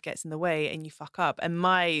inevitably life gets in the way and you fuck up. And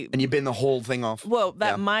and you bin the whole thing off.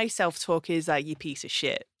 Yeah. my self-talk is like, you piece of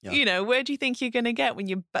shit. Yeah. You know, where do you think you're going to get when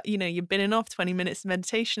you're binning off 20 minutes of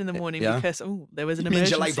meditation in the morning Yeah. because, there was an It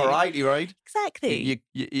means emergency? you like variety, right? Exactly.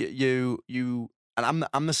 You and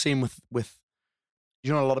I'm the same with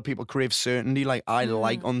you know, a lot of people crave certainty. Like I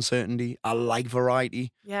like uncertainty. I like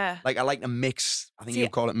variety. Yeah. Like I like to mix. I think See, you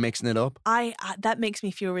call it mixing it up. I that makes me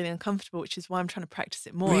feel really uncomfortable, which is why I'm trying to practice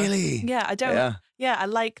it more. Really? Yeah, I don't. Yeah. Yeah, I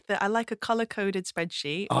like a color coded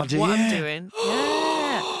spreadsheet Oh, of do what I'm you? doing.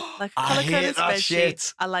 Yeah, Like I color hate coded that spreadsheet.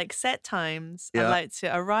 shit. I like set times. I Yeah. like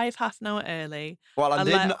to arrive half an hour early. Well, I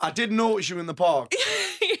like- I did notice you in the park.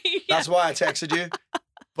 That's why I texted you.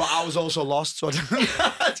 But I was also lost, so I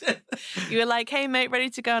didn't. You were like, "Hey, mate, ready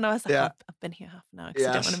to go?" And I was like, Yeah. I've been here half an hour because I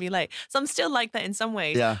don't Yes. want to be late." So I'm still like that in some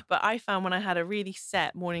ways. Yeah. But I found when I had a really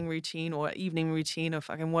set morning routine or evening routine or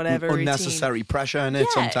fucking whatever routine. Unnecessary pressure in it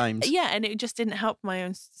sometimes. Yeah, and it just didn't help my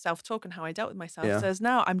own self-talk and how I dealt with myself. Yeah. So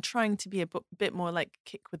now I'm trying to be a bit more like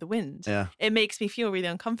kick with the wind. Yeah. It makes me feel really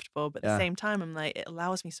uncomfortable, but at Yeah. the same time, I'm like, it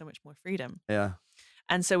allows me so much more freedom. Yeah.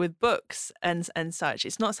 And so with books and such,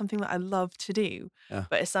 it's not something that I love to do, Yeah.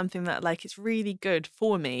 but it's something that like it's really good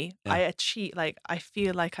for me. Yeah. I achieve, like I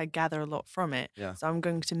feel like I gather a lot from it. Yeah. So I'm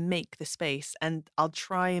going to make the space, and I'll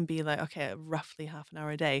try and be like, okay, roughly half an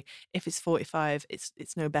hour a day. If it's 45, it's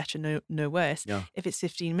no better, no worse. Yeah. If it's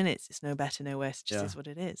 15 minutes, it's no better, no worse. It just Yeah. is what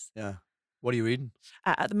it is. Yeah. What are you reading?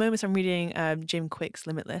 At the moment, I'm reading Jim Quick's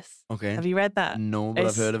Limitless. Okay. Have you read that? No, but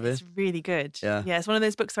I've heard of it. It's really good. Yeah. Yeah, it's one of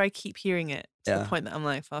those books where I keep hearing it to Yeah. the point that I'm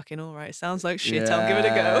like, fucking all right, sounds like shit. I'll give it a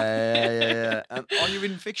go. Yeah. And are you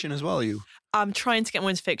reading fiction as well, you? I'm trying to get more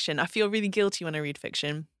into fiction. I feel really guilty when I read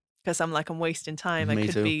fiction because I'm like, I'm wasting time. I Me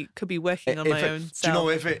too. could be working on my own Do you self. know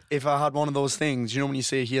if I had one of those things, you know when you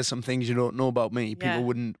say here's some things you don't know about me, Yeah. people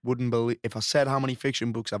wouldn't believe if I said how many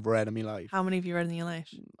fiction books I've read in my life. How many have you read in your life?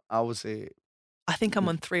 I would say I think I'm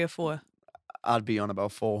on 3 or 4. I'd be on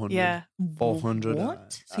about 400. Yeah. 400.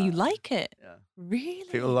 What? So you like it? Yeah.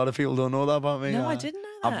 Really? A lot of people don't know that about me. No, I didn't know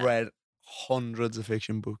that. I've read hundreds of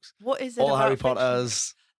fiction books. What is it All about Harry fiction?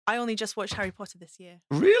 Potters. I only just watched Harry Potter this year.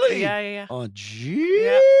 Really? Yeah. Oh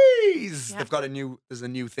Yeah. jeez! Yeah. They've got there's a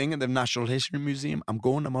new thing at the National History Museum. I'm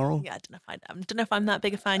going tomorrow. Yeah, I don't know if I'm that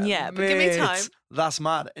big a fan yet, but give me time. Mate, That's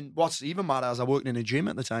mad. And what's even madder is I worked in a gym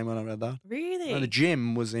at the time when I read that. Really? And the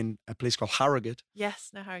gym was in a place called Harrogate. Yes,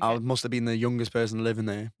 no, Harry. I must have been the youngest person living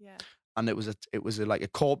there. Yeah. And it was like a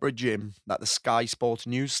corporate gym that the Sky Sports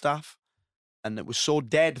News staff, and it was so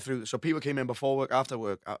dead through. So people came in before work, after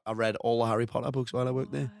work. I read all the Harry Potter books while I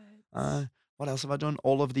worked there. What else have I done?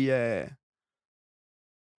 All of the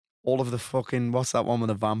fucking, what's that one with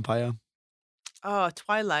the vampire? Oh,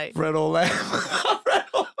 Twilight. I've read all them. I've read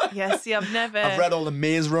all them. Yeah, see, I've never. I've read all the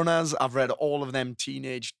Maze Runners. I've read all of them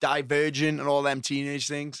teenage Divergent and all them teenage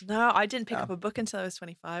things. No, I didn't pick Yeah. up a book until I was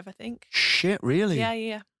 25, I think. Shit, really?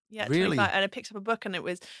 Yeah, Really? 25. And I picked up a book, and it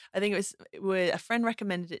was a friend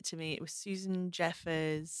recommended it to me. It was Susan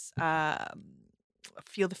Jeffers'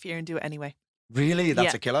 Feel the Fear and Do It Anyway. Really?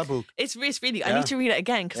 That's Yeah. a killer book. It's really, I Yeah. need to read it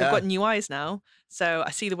again because I've Yeah. got new eyes now. So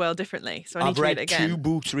I see the world differently. So I need I've to read read it again. 2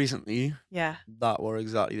 books recently Yeah. that were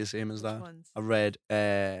exactly the same as Which that. ones? I read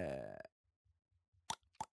The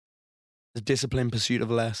Disciplined Pursuit of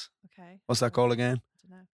Less. Okay. What's that called again? I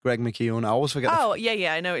don't know. Greg McKeown. I always forget Oh,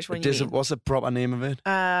 yeah, I know which one you mean. what's the proper name of it?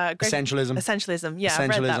 Essentialism. Essentialism. Yeah, I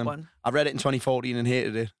read that Essentialism. one. I read it in 2014 and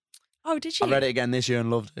hated it. Oh, did you? I read it again this year and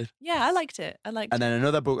loved it. Yeah, I liked it. And then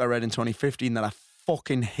another book I read in 2015 that I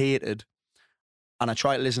fucking hated, and I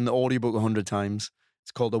tried to listen to the audiobook 100 times.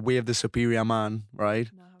 It's called The Way of the Superior Man, right?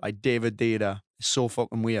 No. By David Data. It's so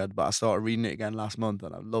fucking weird, but I started reading it again last month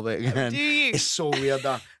and I love it again. Do you? It's so weird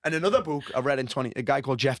that. And another book I read in a guy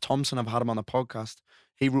called Jeff Thompson, I've had him on the podcast.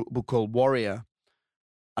 He wrote a book called Warrior.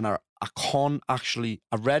 And I can't actually,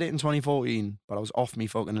 I read it in 2014, but I was off me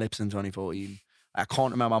fucking lips in 2014. I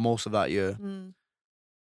can't remember most of that year. Mm.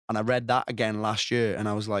 And I read that again last year, and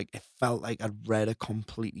I was like, it felt like I'd read a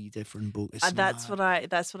completely different book. It's That's mad.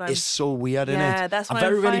 what I'm. It's so weird, isn't Yeah, it? that's I'm what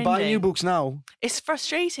very I'm rarely buying new finding. books now. It's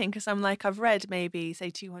frustrating because I'm like, I've read maybe say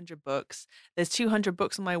 200 books. There's 200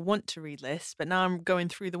 books on my want to read list, but now I'm going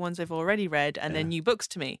through the ones I've already read and then new books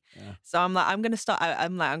to me. Yeah. So I'm like, I'm gonna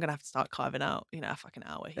have to start carving out, a fucking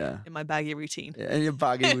hour here in my baggy routine. Yeah, in your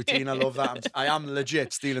baggy routine, I love that. I am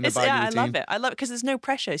legit stealing the baggy I routine. love it. I love it because there's no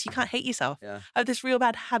pressures. You can't hate yourself. Yeah. I have this real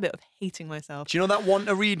bad habit of hating myself. Do you know that want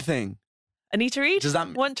to read thing? I need to read. Does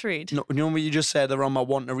that want to read? No, you know what you just said? They're on my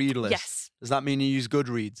want to read list. Yes. Does that mean you use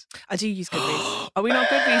Goodreads? I do use Goodreads. Are we not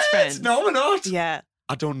Goodreads friends? No, we're not. Yeah.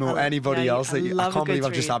 I don't know I- anybody yeah, else. I I love a can't believe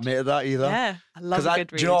I've Goodread. just admitted that either. Yeah. I love a Do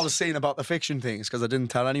Goodreads. you know what I was saying about the fiction things? Because I didn't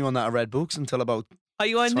tell anyone that I read books until about. Are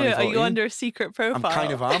you under 2014. a secret I'm profile?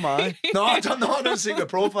 kind of am I? No, I don't know. I don't secret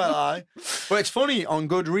profile. But it's funny on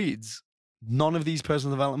Goodreads. None of these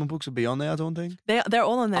personal development books would be on there. I don't think. They're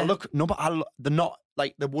all on there. I look no, but they're not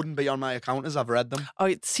like they wouldn't be on my account as I've read them.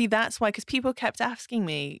 Oh, see, that's why, because people kept asking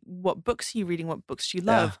me, what books are you reading? What books do you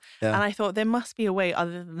love? yeah. And I thought there must be a way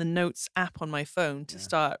other than the notes app on my phone to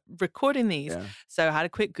start recording these. Yeah. So I had a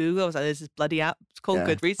quick Google. I was like, there's this bloody app. It's called Yeah.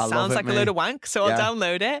 Goodreads. I love Sounds it, like a load mate. of wank. So Yeah. I'll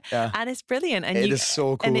download it. Yeah. And it's brilliant. And It is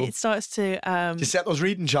so And cool. it starts to... You set those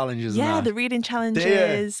reading challenges. yeah, and the that. reading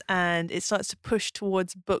challenges. And it starts to push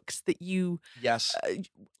towards books that you... Yes.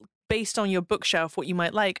 based on your bookshelf, what you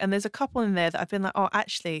might like. And there's a couple in there that I've been like, oh,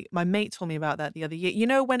 actually, my mate told me about that the other year. You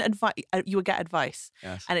know, when you would get advice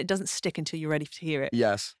Yes. and it doesn't stick until you're ready to hear it.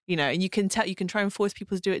 Yes. You know, and you can try and force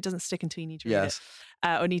people to do it. It doesn't stick until you need to read Yes.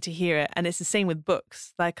 it or need to hear it. And it's the same with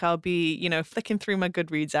books. Like I'll be, flicking through my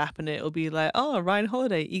Goodreads app and it'll be like, oh, Ryan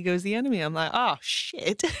Holiday, Ego's the Enemy. I'm like, oh,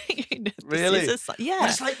 shit. This Really? is yeah. But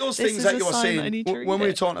it's like those This things is that a you were sign that I saying need to when read we were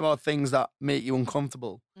it. talking about things that make you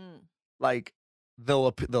uncomfortable. Like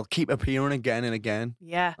they'll keep appearing again and again.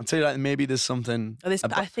 Yeah. I'll tell you, like maybe there's something.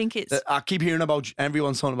 I think it's, I keep hearing about.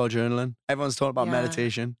 Everyone's talking about journaling. Everyone's talking about Yeah.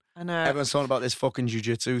 meditation. I know. Everyone's talking about this fucking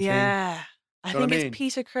jujitsu thing. Yeah. I know what think I it's mean?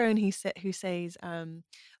 Peter Crone who says,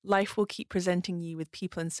 life will keep presenting you with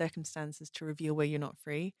people and circumstances to reveal where you're not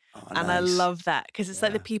free. Oh, And I nice. love that because it's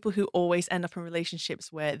like the Yeah. people who always end up in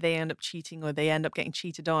relationships where they end up cheating or they end up getting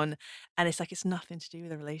cheated on. And it's like, it's nothing to do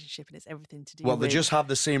with a relationship and it's everything to do Well, with... they just have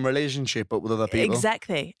the same relationship, but with other people.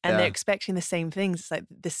 Exactly. And Yeah. they're expecting the same things. It's like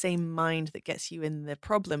the same mind that gets you in the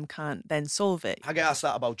problem can't then solve it. I get asked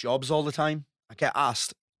that about jobs all the time. I get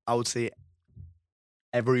asked, I would say,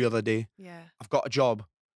 every other day. Yeah. I've got a job.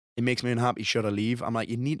 It makes me unhappy. Should I leave? I'm like,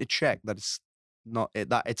 you need to check that it's not it,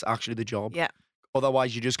 that it's actually the job. Yeah.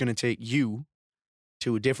 Otherwise, you're just going to take you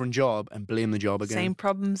to a different job and blame the job again. Same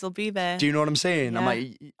problems will be there. Do you know what I'm saying? I'm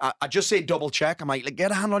Yeah. like, I just say double check. I'm like,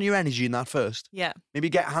 get a hand on your energy in that first. Yeah. Maybe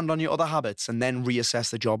get a hand on your other habits and then reassess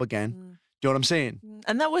the job again. Do you know what I'm saying?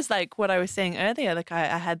 And that was like what I was saying earlier. Like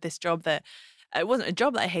I had this job that it wasn't a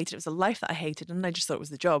job that I hated. It was a life that I hated. And I just thought it was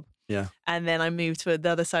the job. Yeah. And then I moved to the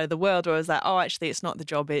other side of the world where I was like, oh, actually, it's not the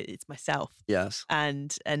job. It's myself. Yes.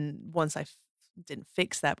 And once I didn't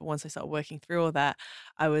fix that, but once I started working through all that,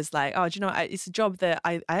 I was like, oh, do you know, it's a job that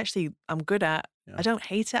I'm good at. Yeah. I don't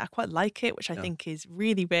hate it. I quite like it, which I think is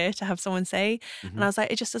really rare to have someone say. Mm-hmm. And I was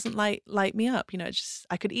like, it just doesn't light me up. You know,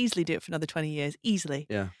 I could easily do it for another 20 years, easily.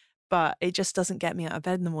 Yeah. But it just doesn't get me out of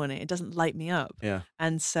bed in the morning. It doesn't light me up. Yeah.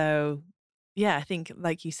 And so, yeah, I think,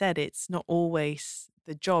 like you said, it's not always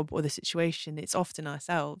the job or the situation. It's often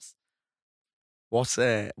ourselves. What's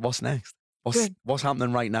next? Good. What's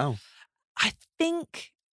happening right now? I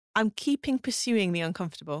think I'm pursuing the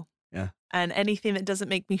uncomfortable. Yeah. And anything that doesn't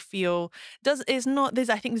make me feel I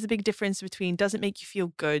think there's a big difference between doesn't make you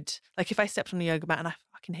feel good. Like if I stepped on a yoga mat and I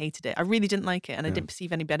fucking hated it, I really didn't like it and I Yeah. didn't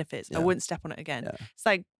perceive any benefits, I Yeah. wouldn't step on it again. Yeah. It's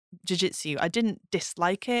like jiu-jitsu. I didn't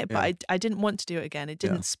dislike it, but Yeah. I didn't want to do it again. It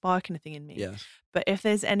didn't Yeah. spark anything in me. Yes. But if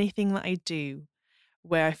there's anything that I do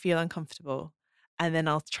where I feel uncomfortable and then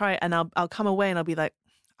I'll try and I'll come away and I'll be like,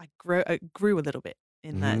 I grew a little bit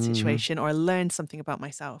in that Mhm. situation, or I learned something about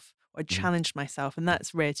myself, or challenged myself, and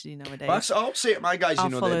that's rare to do nowadays. But I'll say to my guys, I'll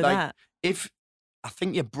you know, follow that like that. if I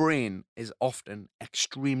think your brain is often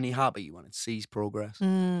extremely happy when it sees progress.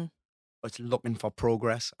 Mm, It's looking for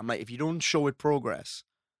progress. I'm like, if you don't show it progress,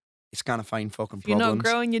 it's gonna find fucking if you're problems.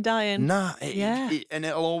 not growing, you're dying. Nah, Yeah. and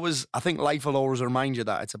it'll always. I think life will always remind you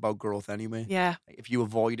that it's about growth anyway. Yeah, Like, if you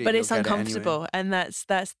avoid it, but you'll it's get it anyway. uncomfortable, and that's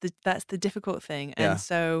the difficult thing. Yeah. And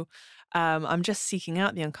so I'm just seeking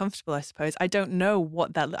out the uncomfortable, I suppose. I don't know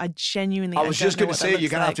what that. I genuinely. I was don't just know gonna what that say you're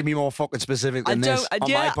looks gonna have like. to be more fucking specific than this on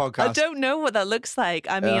my podcast. I don't know what that looks like.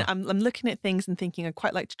 I mean, Yeah. I'm looking at things and thinking I'd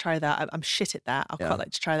quite like to try that. I'm shit at that. I'd Yeah. quite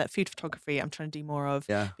like to try that. Food photography, I'm trying to do more of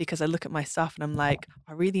Yeah. because I look at my stuff and I'm like,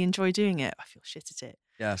 I really enjoy doing it. I feel shit at it.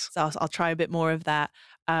 Yes. So I'll try a bit more of that.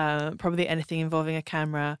 Probably anything involving a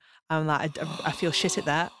camera. I'm like, I feel shit at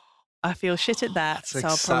that. I feel shit at that. That's So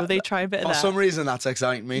I'll probably try a bit of For that. some reason, that's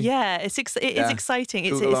exciting me. Yeah, it is Yeah. exciting.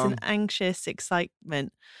 It's Google an on. anxious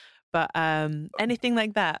excitement. But anything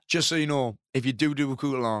like that. Just so you know, if you do a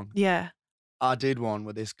cool along, Yeah. I did one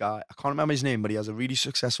with this guy. I can't remember his name, but he has a really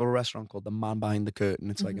successful restaurant called The Man Behind the Curtain.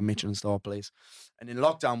 It's like a Michelin star place. And in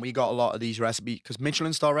lockdown, we got a lot of these recipes because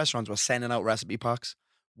Michelin star restaurants were sending out recipe packs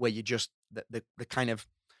where you just the kind of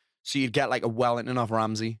so you'd get like a Wellington off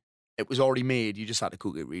Ramsay. It was already made. You just had to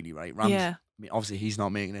cook it really right. Ramsay. Yeah. I mean, obviously he's not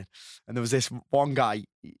making it. And there was this one guy.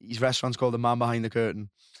 His restaurant's called The Man Behind the Curtain.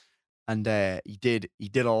 And he did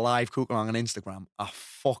a live cook along on Instagram. I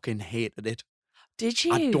fucking hated it. Did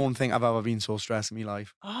you? I don't think I've ever been so stressed in my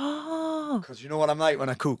life. Oh. Because you know what I'm like when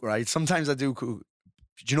I cook, right? Sometimes I do cook.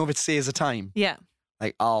 Do you know if it saves the time? Yeah.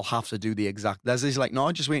 like I'll have to do the exact. There's this like,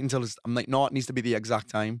 no, just wait until it's. I'm like, no, it needs to be the exact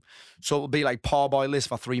time. So it'll be like parboil this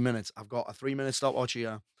for 3 minutes. I've got a 3-minute stopwatch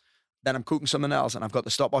here. Then I'm cooking something else, and I've got the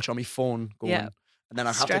stopwatch on my phone going. Yeah. And then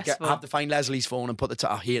I Stressful. have to find Leslie's phone and put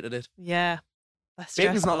I hated it. Yeah. That's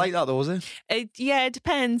Bacon's stressful. not like that though, is it? It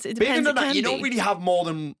depends. It Bacon depends. and It that, can you don't be. really have more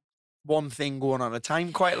than one thing going on at a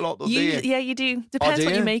time quite a lot though, do you? Yeah, you do. Depends do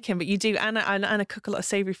what you? you're making, but you do. And I cook a lot of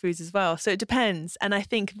savoury foods as well. So it depends. And I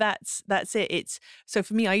think that's it. It's so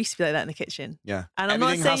for me, I used to be like that in the kitchen. Yeah. And I'm not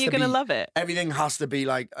Everything saying has you're to going to be- love it. Everything has to be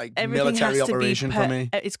like Everything military has to operation be for me.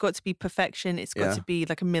 It's got to be perfection. It's got Yeah. to be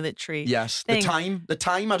like a military. Yes. thing. The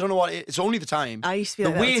time, I don't know what it's only the time. I used to be The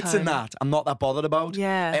like that all weights the in time. that, I'm not that bothered about.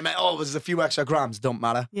 Yeah. I'm like, oh, there's a few extra grams, don't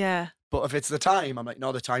matter. Yeah. But if it's the time, I'm like,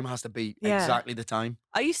 no, the time has to be Yeah. exactly the time.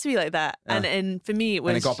 I used to be like that. Yeah. And for me, it was.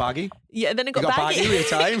 And it got baggy. Yeah, then it got got baggy. baggy with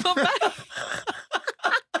time. It got baggy.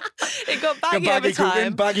 It got Got baggy baggy over time.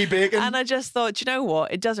 cooking, baggy bacon. And I just thought, you know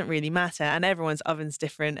what? It doesn't really matter. And everyone's oven's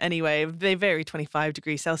different. Anyway, they vary 25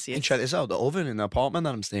 degrees Celsius. And check this out, the oven in the apartment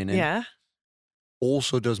that I'm staying in Yeah.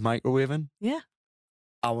 also does microwaving. Yeah.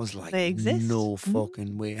 I was like, They exist. no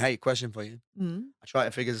fucking way. Hey, question for you. Mm. I tried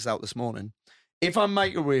to figure this out this morning. If I'm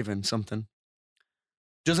microwaving something,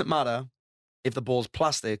 doesn't matter if the bowl's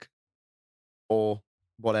plastic or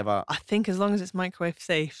whatever. I think as long as it's microwave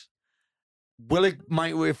safe. Will it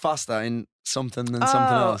microwave faster in something than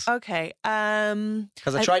something else? Okay.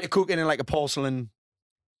 Because I tried to cook it in like a porcelain,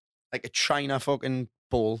 like a china fucking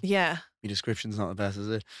bowl. Yeah. My description's not the best, is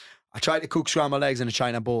it? I tried to cook scrambled eggs in a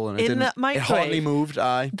china bowl and it In didn't. the It hardly microwave? moved.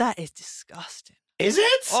 Aye. That is disgusting. Is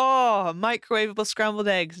it? Oh, microwavable scrambled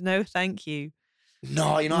eggs. No, thank you.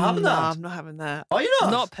 No, you're not having No, that. I'm not having that. Are you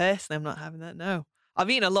not? Not personally, I'm not having that. No. I've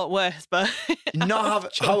eaten a lot worse, but Not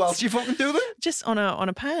have. How else you fucking do them? just on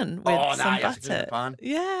a pan with Oh, some nah, you have to clean butter. the pan.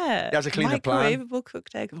 Yeah. You have to clean the pan. Microwavable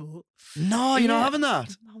cooked egg. Oh, No, you're Yeah. not having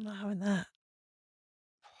that. I'm not having that.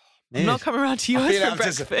 Mate, I'm not coming around to yours for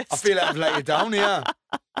breakfast. I feel like I've let you down here.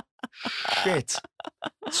 Shit.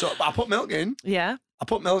 So I put milk in. Yeah. I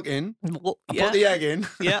put milk in. I yeah. put the egg in.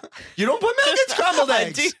 Yeah. You don't put milk in scrambled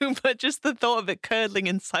eggs. I do, but just the thought of it curdling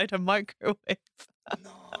inside a microwave.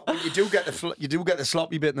 No, but you do get the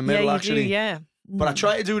sloppy bit in the middle yeah, you actually. do, yeah. But I Mm.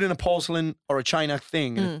 tried to do it in a porcelain or a china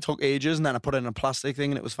thing, and it took ages. And then I put it in a plastic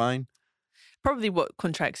thing, and it was fine. Probably what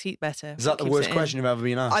contracts heat better. Is that the keeps worst it in. question you've ever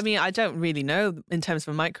been asked? I mean, I don't really know in terms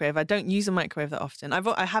of a microwave. I don't use a microwave that often.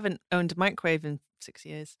 I haven't owned a microwave in 6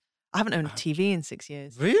 years. I haven't owned a TV in 6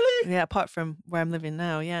 years. Really? Yeah, apart from where I'm living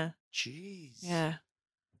now. Yeah, Jeez. yeah.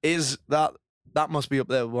 Is that must be up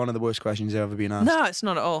there one of the worst questions you've ever been asked? No, it's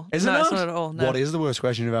not at all. Is it no, not? it's not at all. No. What is the worst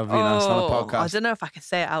question you've ever been asked on a I podcast? don't know if I can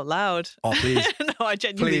say it out loud. Oh, please. No, I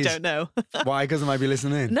genuinely Please. don't know. Why? Because I might be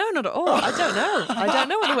listening in. No, not at all. I don't know. I don't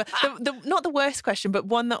know what the not the worst question, but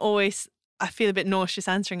one that always I feel a bit nauseous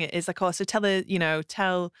answering it is like, oh, so tell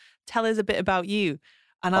us a bit about you.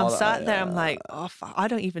 And I'm Oh, sat there, I'm like, oh, I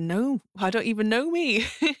don't even know. I don't even know me.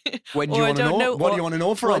 When do Or you I want to don't know? What do or you want to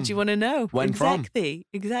know from? What do you want to know? When from?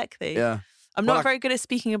 Exactly. Yeah. I'm Well, not I- very good at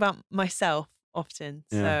speaking about myself often,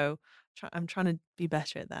 Yeah. so I'm trying to be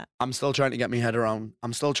better at that. I'm still trying to get my head around.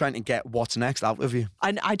 I'm still trying to get what's next out of you.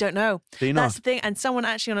 I don't know. Do you That's not? the thing. And someone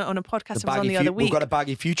actually on a podcast I was on the other We've week. got a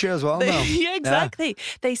baggy future as well now. Yeah, exactly.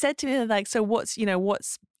 They said to me, they're like, so what's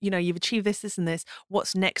you've achieved this and this.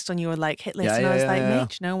 What's next on your like hit list? Yeah, and I was yeah, like, yeah.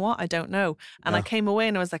 mate, you know what? I don't know. And I Yeah. came away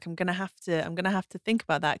and I was like, I'm gonna have to think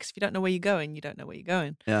about that because if you don't know where you're going, you don't know where you're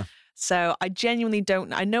going. Yeah. So I genuinely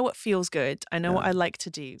don't. I know what feels good. I know what Yeah. I like to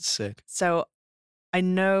do. Sick. So I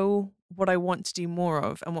know what I want to do more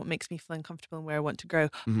of and what makes me feel uncomfortable and where I want to grow.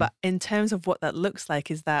 Mhm. But in terms of what that looks like,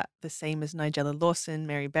 is that the same as Nigella Lawson,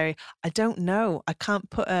 Mary Berry? I don't know. I can't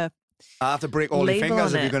put a I have to break all your Label fingers on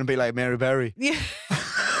if you're it. going to be like Mary Berry. yeah.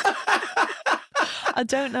 I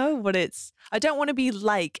don't know what it's. I don't want to be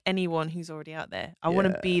like anyone who's already out there. I want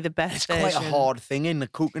to Yeah. be the best It's version. quite a hard thing in the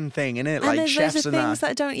cooking thing, isn't it? And Like there's chefs loads of and things that.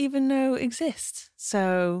 that I don't even know exist.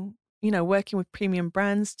 So, working with premium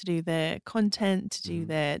brands to do their content, to do Mhm.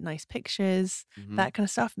 their nice pictures, Mhm, that kind of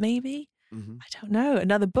stuff, maybe. mhm. I don't know.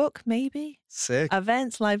 Another book, maybe. Sick.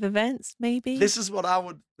 Live events, maybe. This is what I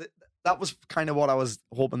would. That was kind of what I was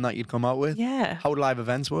hoping that you'd come out with. Yeah. How would live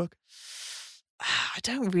events work? I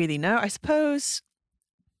don't really know. I suppose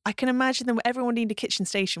I can imagine them. Everyone would need a kitchen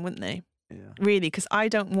station, wouldn't they? Yeah. Really, because I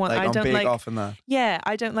don't want. Like I on don't Bake like. Off and that. Yeah,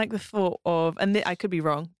 I don't like the thought of, and I could be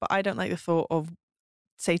wrong, but I don't like the thought of,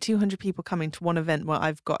 say, 200 people coming to one event where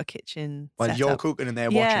I've got a kitchen. While set you're up. cooking and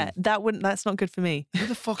they're Yeah, watching. that's not good for me. Who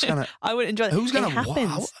the fuck's gonna? I wouldn't enjoy that. Who's gonna It wa- happens.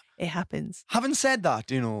 how- It happens. Having said that,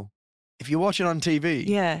 if you're watching on TV,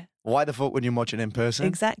 Yeah. Why the fuck would you watch it in person?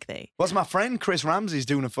 Exactly. What's my friend Chris Ramsey's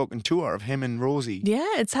doing a fucking tour of him and Rosie. Yeah,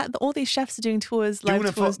 it's all these chefs are doing tours,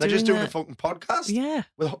 live tours. They're just doing a it. fucking podcast. Yeah,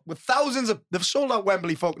 With thousands of, they've sold out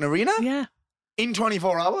Wembley fucking Arena yeah. in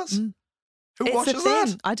 24 hours. Who It's a watches thing.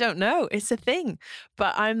 that? I don't know. It's a thing.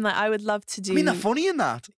 But I'm like, I would love to do. I mean, they're funny in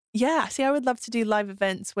that. Yeah, see, I would love to do live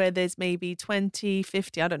events where there's maybe 20,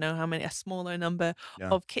 50, I don't know how many, a smaller number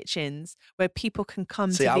of kitchens where people can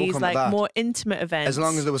come See, to I will these come to like that. more intimate events. As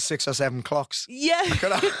long as there was 6 or 7 clocks. Yeah. At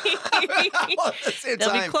the same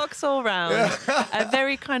There'll be time. clocks all round. Yeah. A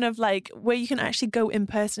very kind of like where you can actually go in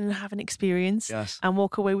person and have an experience Yes. and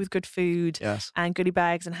walk away with good food Yes. and goodie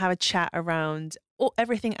bags and have a chat around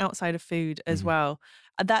everything outside of food as well.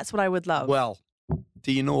 And that's what I would love. Well,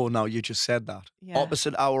 do you know now you just said that? Yeah.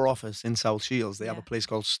 Opposite our office in South Shields, they have a Yeah. place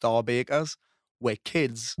called Star Bakers where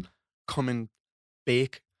kids come and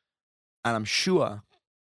bake. And I'm sure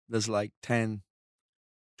there's like 10,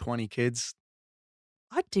 20 kids.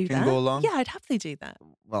 I'd do Can that. go along? Yeah, I'd happily do that.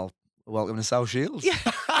 Well, welcome to South Shields. Yeah.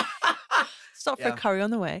 Stop for Yeah. a curry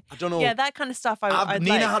on the way. I don't know. Yeah, that kind of stuff I'd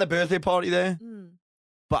Nina like. had a birthday party there, Mm.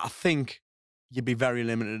 but I think you'd be very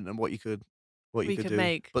limited in what you could We could could do.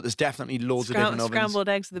 make But there's definitely loads of different ovens. Scrambled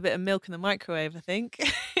eggs with a bit of milk in the microwave, I think.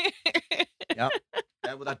 Yeah.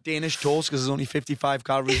 Yeah, with that Danish toast because there's only 55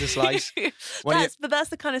 calories a slice. When you- But that's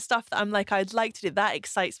the kind of stuff that I'm like, I'd like to do. That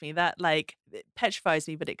excites me. That like it petrifies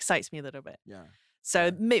me, but it excites me a little bit. Yeah.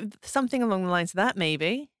 So something along the lines of that,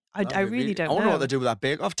 maybe. I That'd be really don't I know. wonder what they do with that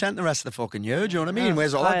bake-off tent the rest of the fucking year. Do you know what I mean? Oh,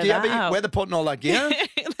 Where's all that hire gear? that out. Where they're putting all that gear?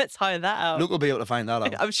 Let's hire that out. Luke will be able to find that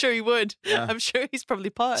out. I'm sure he would. Yeah. I'm sure he's probably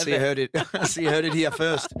part See, of you it. heard it. See, you heard it here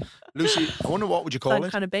first. Lucy, I wonder what would you call Some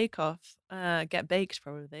it? kind of bake off. Get baked,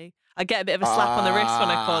 probably. I get a bit of a slap on the wrist when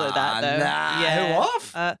I call it that, though. Nah, yeah. who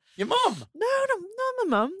off? Your mum. No, not my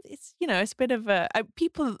mum. It's it's a bit of a.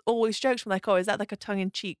 People always joke from like, oh, is that like a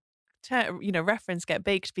tongue-in-cheek, reference? Get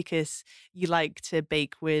baked because you like to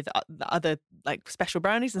bake with other like special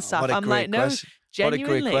brownies and stuff. What a I'm great like, no, question. What a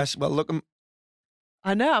genuinely. great question. Well, look,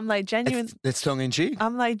 I know. I'm like genuine. it's tongue in cheek.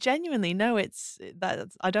 I'm like genuinely. No, it's that.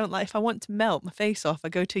 I don't like. If I want to melt my face off, I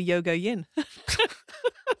go to Yoga Yin.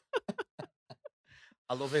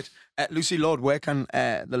 I love it. Lucy Lord, where can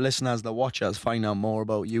the listeners, the watchers, find out more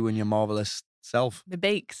about you and your marvellous self? The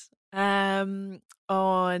bakes. On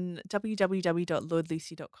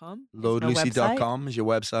www.lordlucy.com. LordLucy.com is your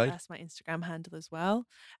website. That's my Instagram handle as well.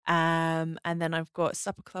 And then I've got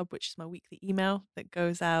Supper Club, which is my weekly email that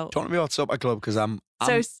goes out. Talk to me about Supper Club because I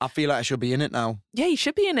feel like I should be in it now. Yeah, you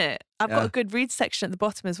should be in it. I've got Yeah. a good read section at the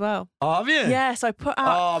bottom as well. Oh, have you? Yeah, so I put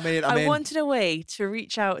out. Oh, mate, I I'm in. wanted a way to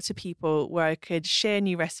reach out to people where I could share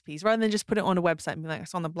new recipes rather than just put it on a website and be like,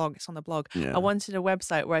 it's on the blog, it's on the blog. Yeah. I wanted a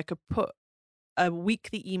website where I could put a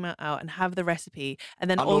weekly email out and have the recipe and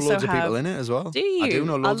then I know also loads have. of people in it as well. Do you? I do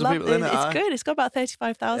know loads of love people in it. It's aye. good. It's got about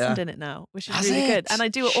 35,000 Yeah. in it now, which is Has really good. it? And I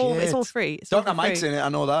do it all. It's all Shit. free. It's all Dr. for Mike's free. in it. I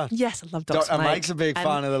know that. Yes, I love Dr. Dr. Mike. Mike's a big And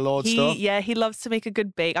fan of the Lord stuff. Yeah, he loves to make a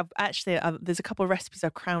good bake. I've actually, there's a couple of recipes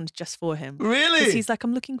I've crowned just for him. Really? Because he's like,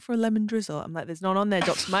 I'm looking for a lemon drizzle. I'm like, there's none on there,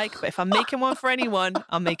 Dr. Mike. But if I'm making one for anyone,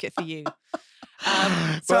 I'll make it for you.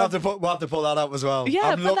 We'll have to pull that up as well. Yeah,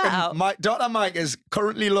 I'm put looking, that out. Dr. Mike is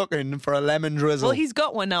currently looking for a lemon drizzle. Well, he's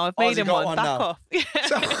got one now. I've Oh, has made he him got one. one Back now?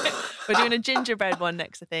 off. We're doing a gingerbread one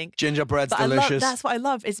next, I think. Gingerbread's But delicious. that's what I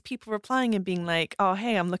love is people replying and being like, "Oh,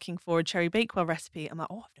 hey, I'm looking for a cherry bakewell recipe." I'm like,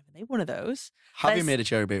 "Oh, I've never made one of those." Have you Let's- made a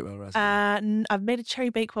cherry bakewell recipe? I've made a cherry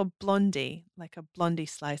bakewell blondie, like a blondie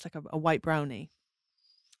slice, like a white brownie.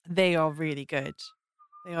 They are really good.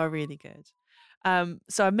 They are really good.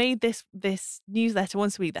 So I made this newsletter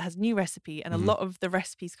once a week that has a new recipe, and a lot of the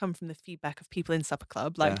recipes come from the feedback of people in Supper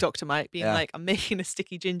Club, like Yeah. Dr. Mike being Yeah. like, "I'm making a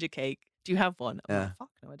sticky ginger cake. Do you have one?" I'm Yeah. like, "Fuck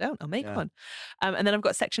no, I don't. I'll make Yeah. one." And then I've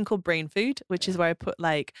got a section called Brain Food, which is where I put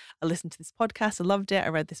like, I listened to this podcast, I loved it. I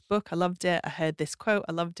read this book, I loved it. I heard this quote,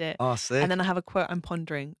 I loved it. Oh, sick. And then I have a quote I'm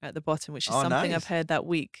pondering at the bottom, which is Oh, something nice. I've heard that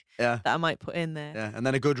week yeah. that I might put in there. Yeah. And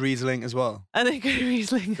then a good Riesling as well. And then good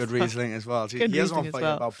Riesling. Good as well. Riesling as well. Good Here's Riesling one as for you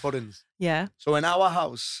well. about puddings. Yeah. So in our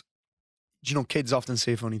house, do you know kids often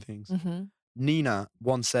say funny things? Mm-hmm. Nina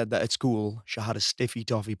once said that at school she had a stiffy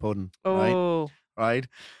toffee pudding. Oh. Right?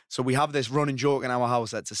 So we have this running joke in our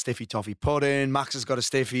house that's a stiffy toffee pudding. Max has got a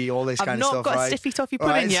stiffy, all this I've kind of not stuff, got right? a stiffy toffee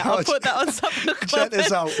pudding Right, yet. so I'll put that on Supper Club. Check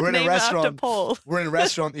this out. We're in a Name it after restaurant. Paul. We're in a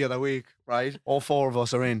restaurant the other week, right? All four of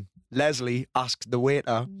us are in. Leslie asked the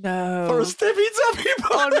waiter No. for a stiffy toffee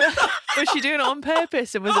Oh, pudding. no. Was she doing it on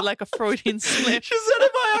purpose, or was it like a Freudian slip? She said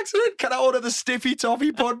it by accident, "Can I order the stiffy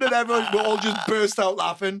toffee pudding?" And everyone we all just burst out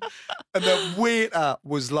laughing. And the waiter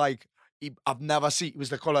was like, I've never seen. It was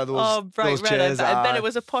the colour of those. Oh, bright those red. chairs. I bet it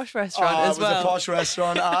was a posh restaurant as well. It was a posh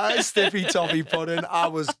restaurant. Stiffy toffee pudding. I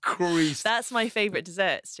was creased. That's my favourite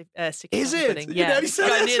dessert. Sticky Is toffee it? pudding. You Yeah, nearly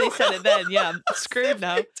said I it. nearly said it then. Yeah, I'm screwed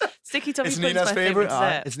now. Sticky toffee It's pudding Nina's is my favourite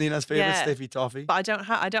dessert. It's Nina's favourite Yeah. stiffy toffee. But I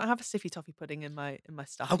don't have a stiffy toffee pudding in my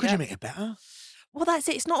stuff. How could yet. you make it better? Well, that's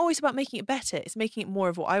it. It's not always about making it better. It's making it more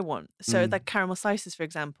of what I want. So, Mm. like caramel slices, for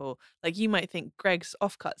example, like you might think Greg's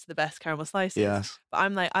offcuts are the best caramel slices. Yes. But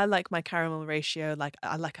I'm like, I like my caramel ratio. Like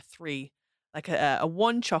I like a 3, like a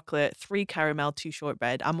 1 chocolate, 3 caramel, 2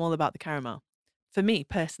 shortbread. I'm all about the caramel. For me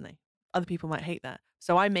personally, other people might hate that.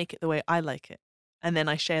 So I make it the way I like it, and then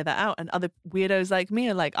I share that out. And other weirdos like me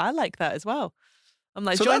are like, I like that as well. I'm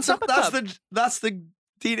like, So join that's Supper Club. that's the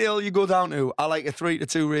detail you go down to. I like a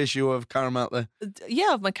 3-to-2 ratio of caramel.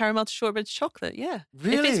 Yeah, of my caramel to shortbread to chocolate. Yeah, if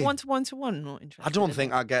Really? it's 1-to-1-to-1, not interested. I don't in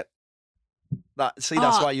think it. I get that. See,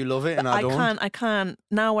 that's Ah, why you love it, and I don't. I can't.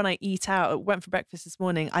 Now when I eat out, I went for breakfast this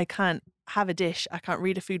morning, I can't have a dish. I can't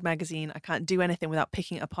read a food magazine. I can't do anything without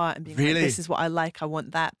picking it apart and being Really? like, this is what I like. I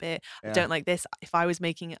want that bit. I Yeah. don't like this. If I was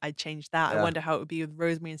making it, I'd change that. Yeah. I wonder how it would be with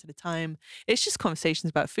rosemary instead of thyme. It's just conversations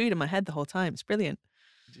about food in my head the whole time. It's brilliant.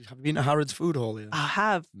 Have you been to Harrods Food Hall yet? I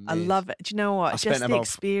have. I Mate. love it. Do you know what? Just the I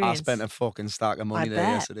experience. spent a fucking stack of money I there bet.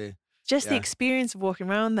 yesterday. Just the yeah. experience of walking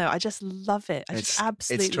around though. I just love it. I just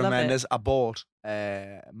absolutely It's tremendous. love I bought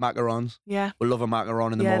macarons. it. Yeah. We love a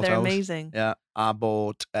macaron in the Yeah, malt they're house. amazing. Yeah, I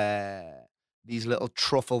bought these little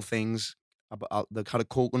truffle things. The kind of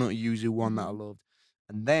coconut yuzu one that I Mm-hmm. loved,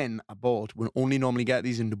 and then I bought. We only normally get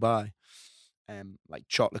these in Dubai, like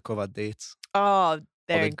chocolate covered dates. Oh,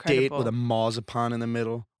 they're or a incredible. date with a marzipan in the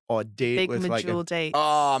middle, or a date Big with like medjool a dates.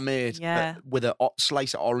 oh mate, Yeah. with a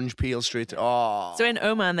slice of orange peel straight to oh. So in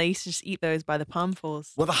Oman, they used to just eat those by the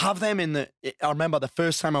palmfuls. Well, they have them in the. I remember the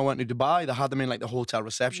first time I went to Dubai, they had them in like the hotel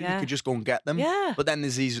reception. You Yeah. could just go and get them. Yeah. But then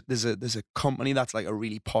there's a company that's like a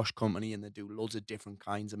really posh company, and they do loads of different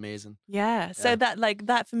kinds. Amazing. Yeah. So Yeah.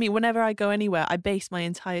 that for me, whenever I go anywhere, I base my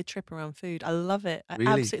entire trip around food. I love it. I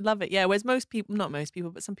Really? absolutely love it. Yeah. Whereas most people, not most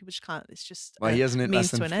people, but some people just can't. It's just Well, here's an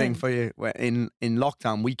means interesting to an thing end. for you. Where in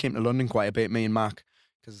lockdown, we came to London quite a bit, me and Mac,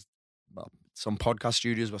 because some podcast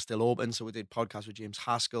studios were still open. So we did podcasts with James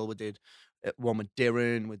Haskell. We did one with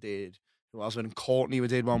Darren. We did who else? And Courtney. We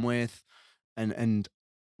did one with, and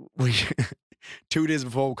we 2 days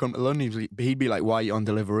before we come to London, he'd be like, "Why are you on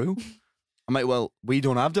Deliveroo?" I'm like, "Well, we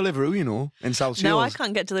don't have Deliveroo, you know, in South Shields." No, I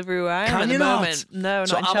can't get Deliveroo where I am Can at the you not? moment. No,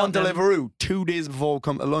 So not in I'm on Cheltenham. Deliveroo 2 days before we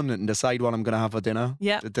come to London and decide what I'm gonna have for dinner.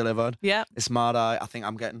 Yeah. Delivered. Yeah. It's mad. I think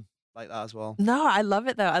I'm getting like that as well. No, I love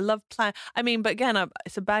it though. I love plan. I mean, but again,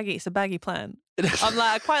 it's a baggy plan. I'm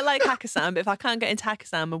like, I quite like Hakkasan, but if I can't get into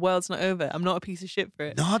Hakkasan, my world's not over. I'm not a piece of shit for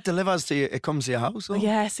it. No, it delivers to you. It comes to your house. Oh, though.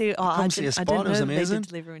 yeah, see, I comes to your didn't spot, know it was that they amazing. did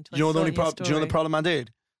deliver until Do you know I the saw only it in your problem? Do you know the story. problem I did?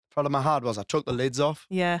 The problem I had was I took the lids off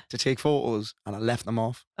Yeah. to take photos and I left them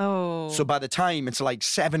off. Oh. So by the time it's like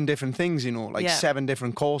 7 different things, you know, like Yeah. 7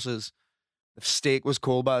 different courses. The steak was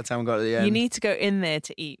cold by the time I got to the end. you need to go in there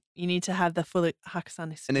to eat. You need to have the full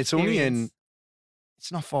Hakkasan experience. and it's only in.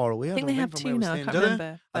 It's not far away. I think they have from 2 where we're now. I staying. can't Do they?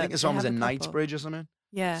 remember. I think but this they one was have in a couple. Knightsbridge or something.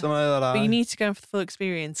 Yeah. Something like that. But you need to go in for the full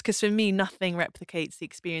experience because for me, nothing replicates the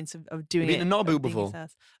experience of doing Have it. you been to Nobu of being before?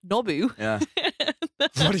 yourself. Nobu? Yeah.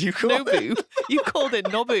 What do you call it? Nobu. You called it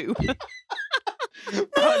Nobu.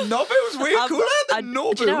 Nobu was way cooler than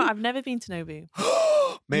Nobu. Do you know, I've never been to Nobu.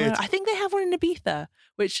 Mate, No, I think they have one in Ibiza,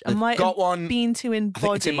 which I they've might got have one. been to in I Body.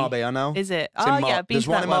 think it's in Marbella now. Is it? It's Oh, in yeah, I've been there's to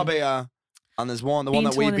one that in one. Marbella, and there's the one Been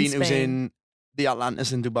that to we've one in been to was Spain. in the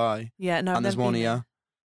Atlantis in Dubai, Yeah, no, I've and there's never one been there. here.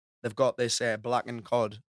 They've got this blackened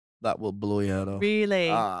cod that will blow your head off. Really?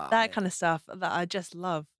 Ah, that yeah. kind of stuff that I just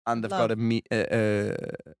love. And they've got a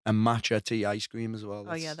matcha tea ice cream as well.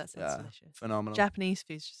 Oh, yeah, that sounds delicious. Phenomenal. Japanese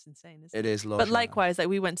food's just insane, isn't It it? is lush. But yeah. likewise, like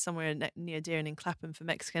we went somewhere near Deering in Clapham for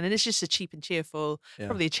Mexican, and it's just a cheap and cheerful, Yeah.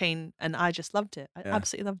 probably a chain, and I just loved it. I Yeah.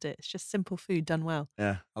 absolutely loved it. It's just simple food done well.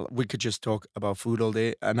 Yeah, we could just talk about food all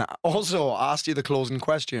day. And I also asked you the closing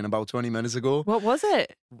question about 20 minutes ago. What was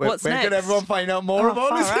it? What's where next? can everyone find out more Oh, about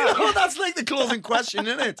far us? out. You know, that's like the closing question,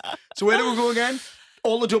 isn't it? So where do we go again?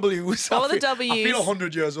 All the W's. All I the feel- I feel Ws.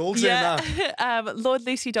 100 years old saying that.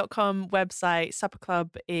 LordLucy.com website, Supper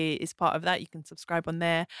Club is part of that. You can subscribe on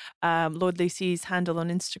there. Lord Lucy's handle on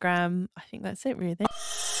Instagram. I think that's it, really.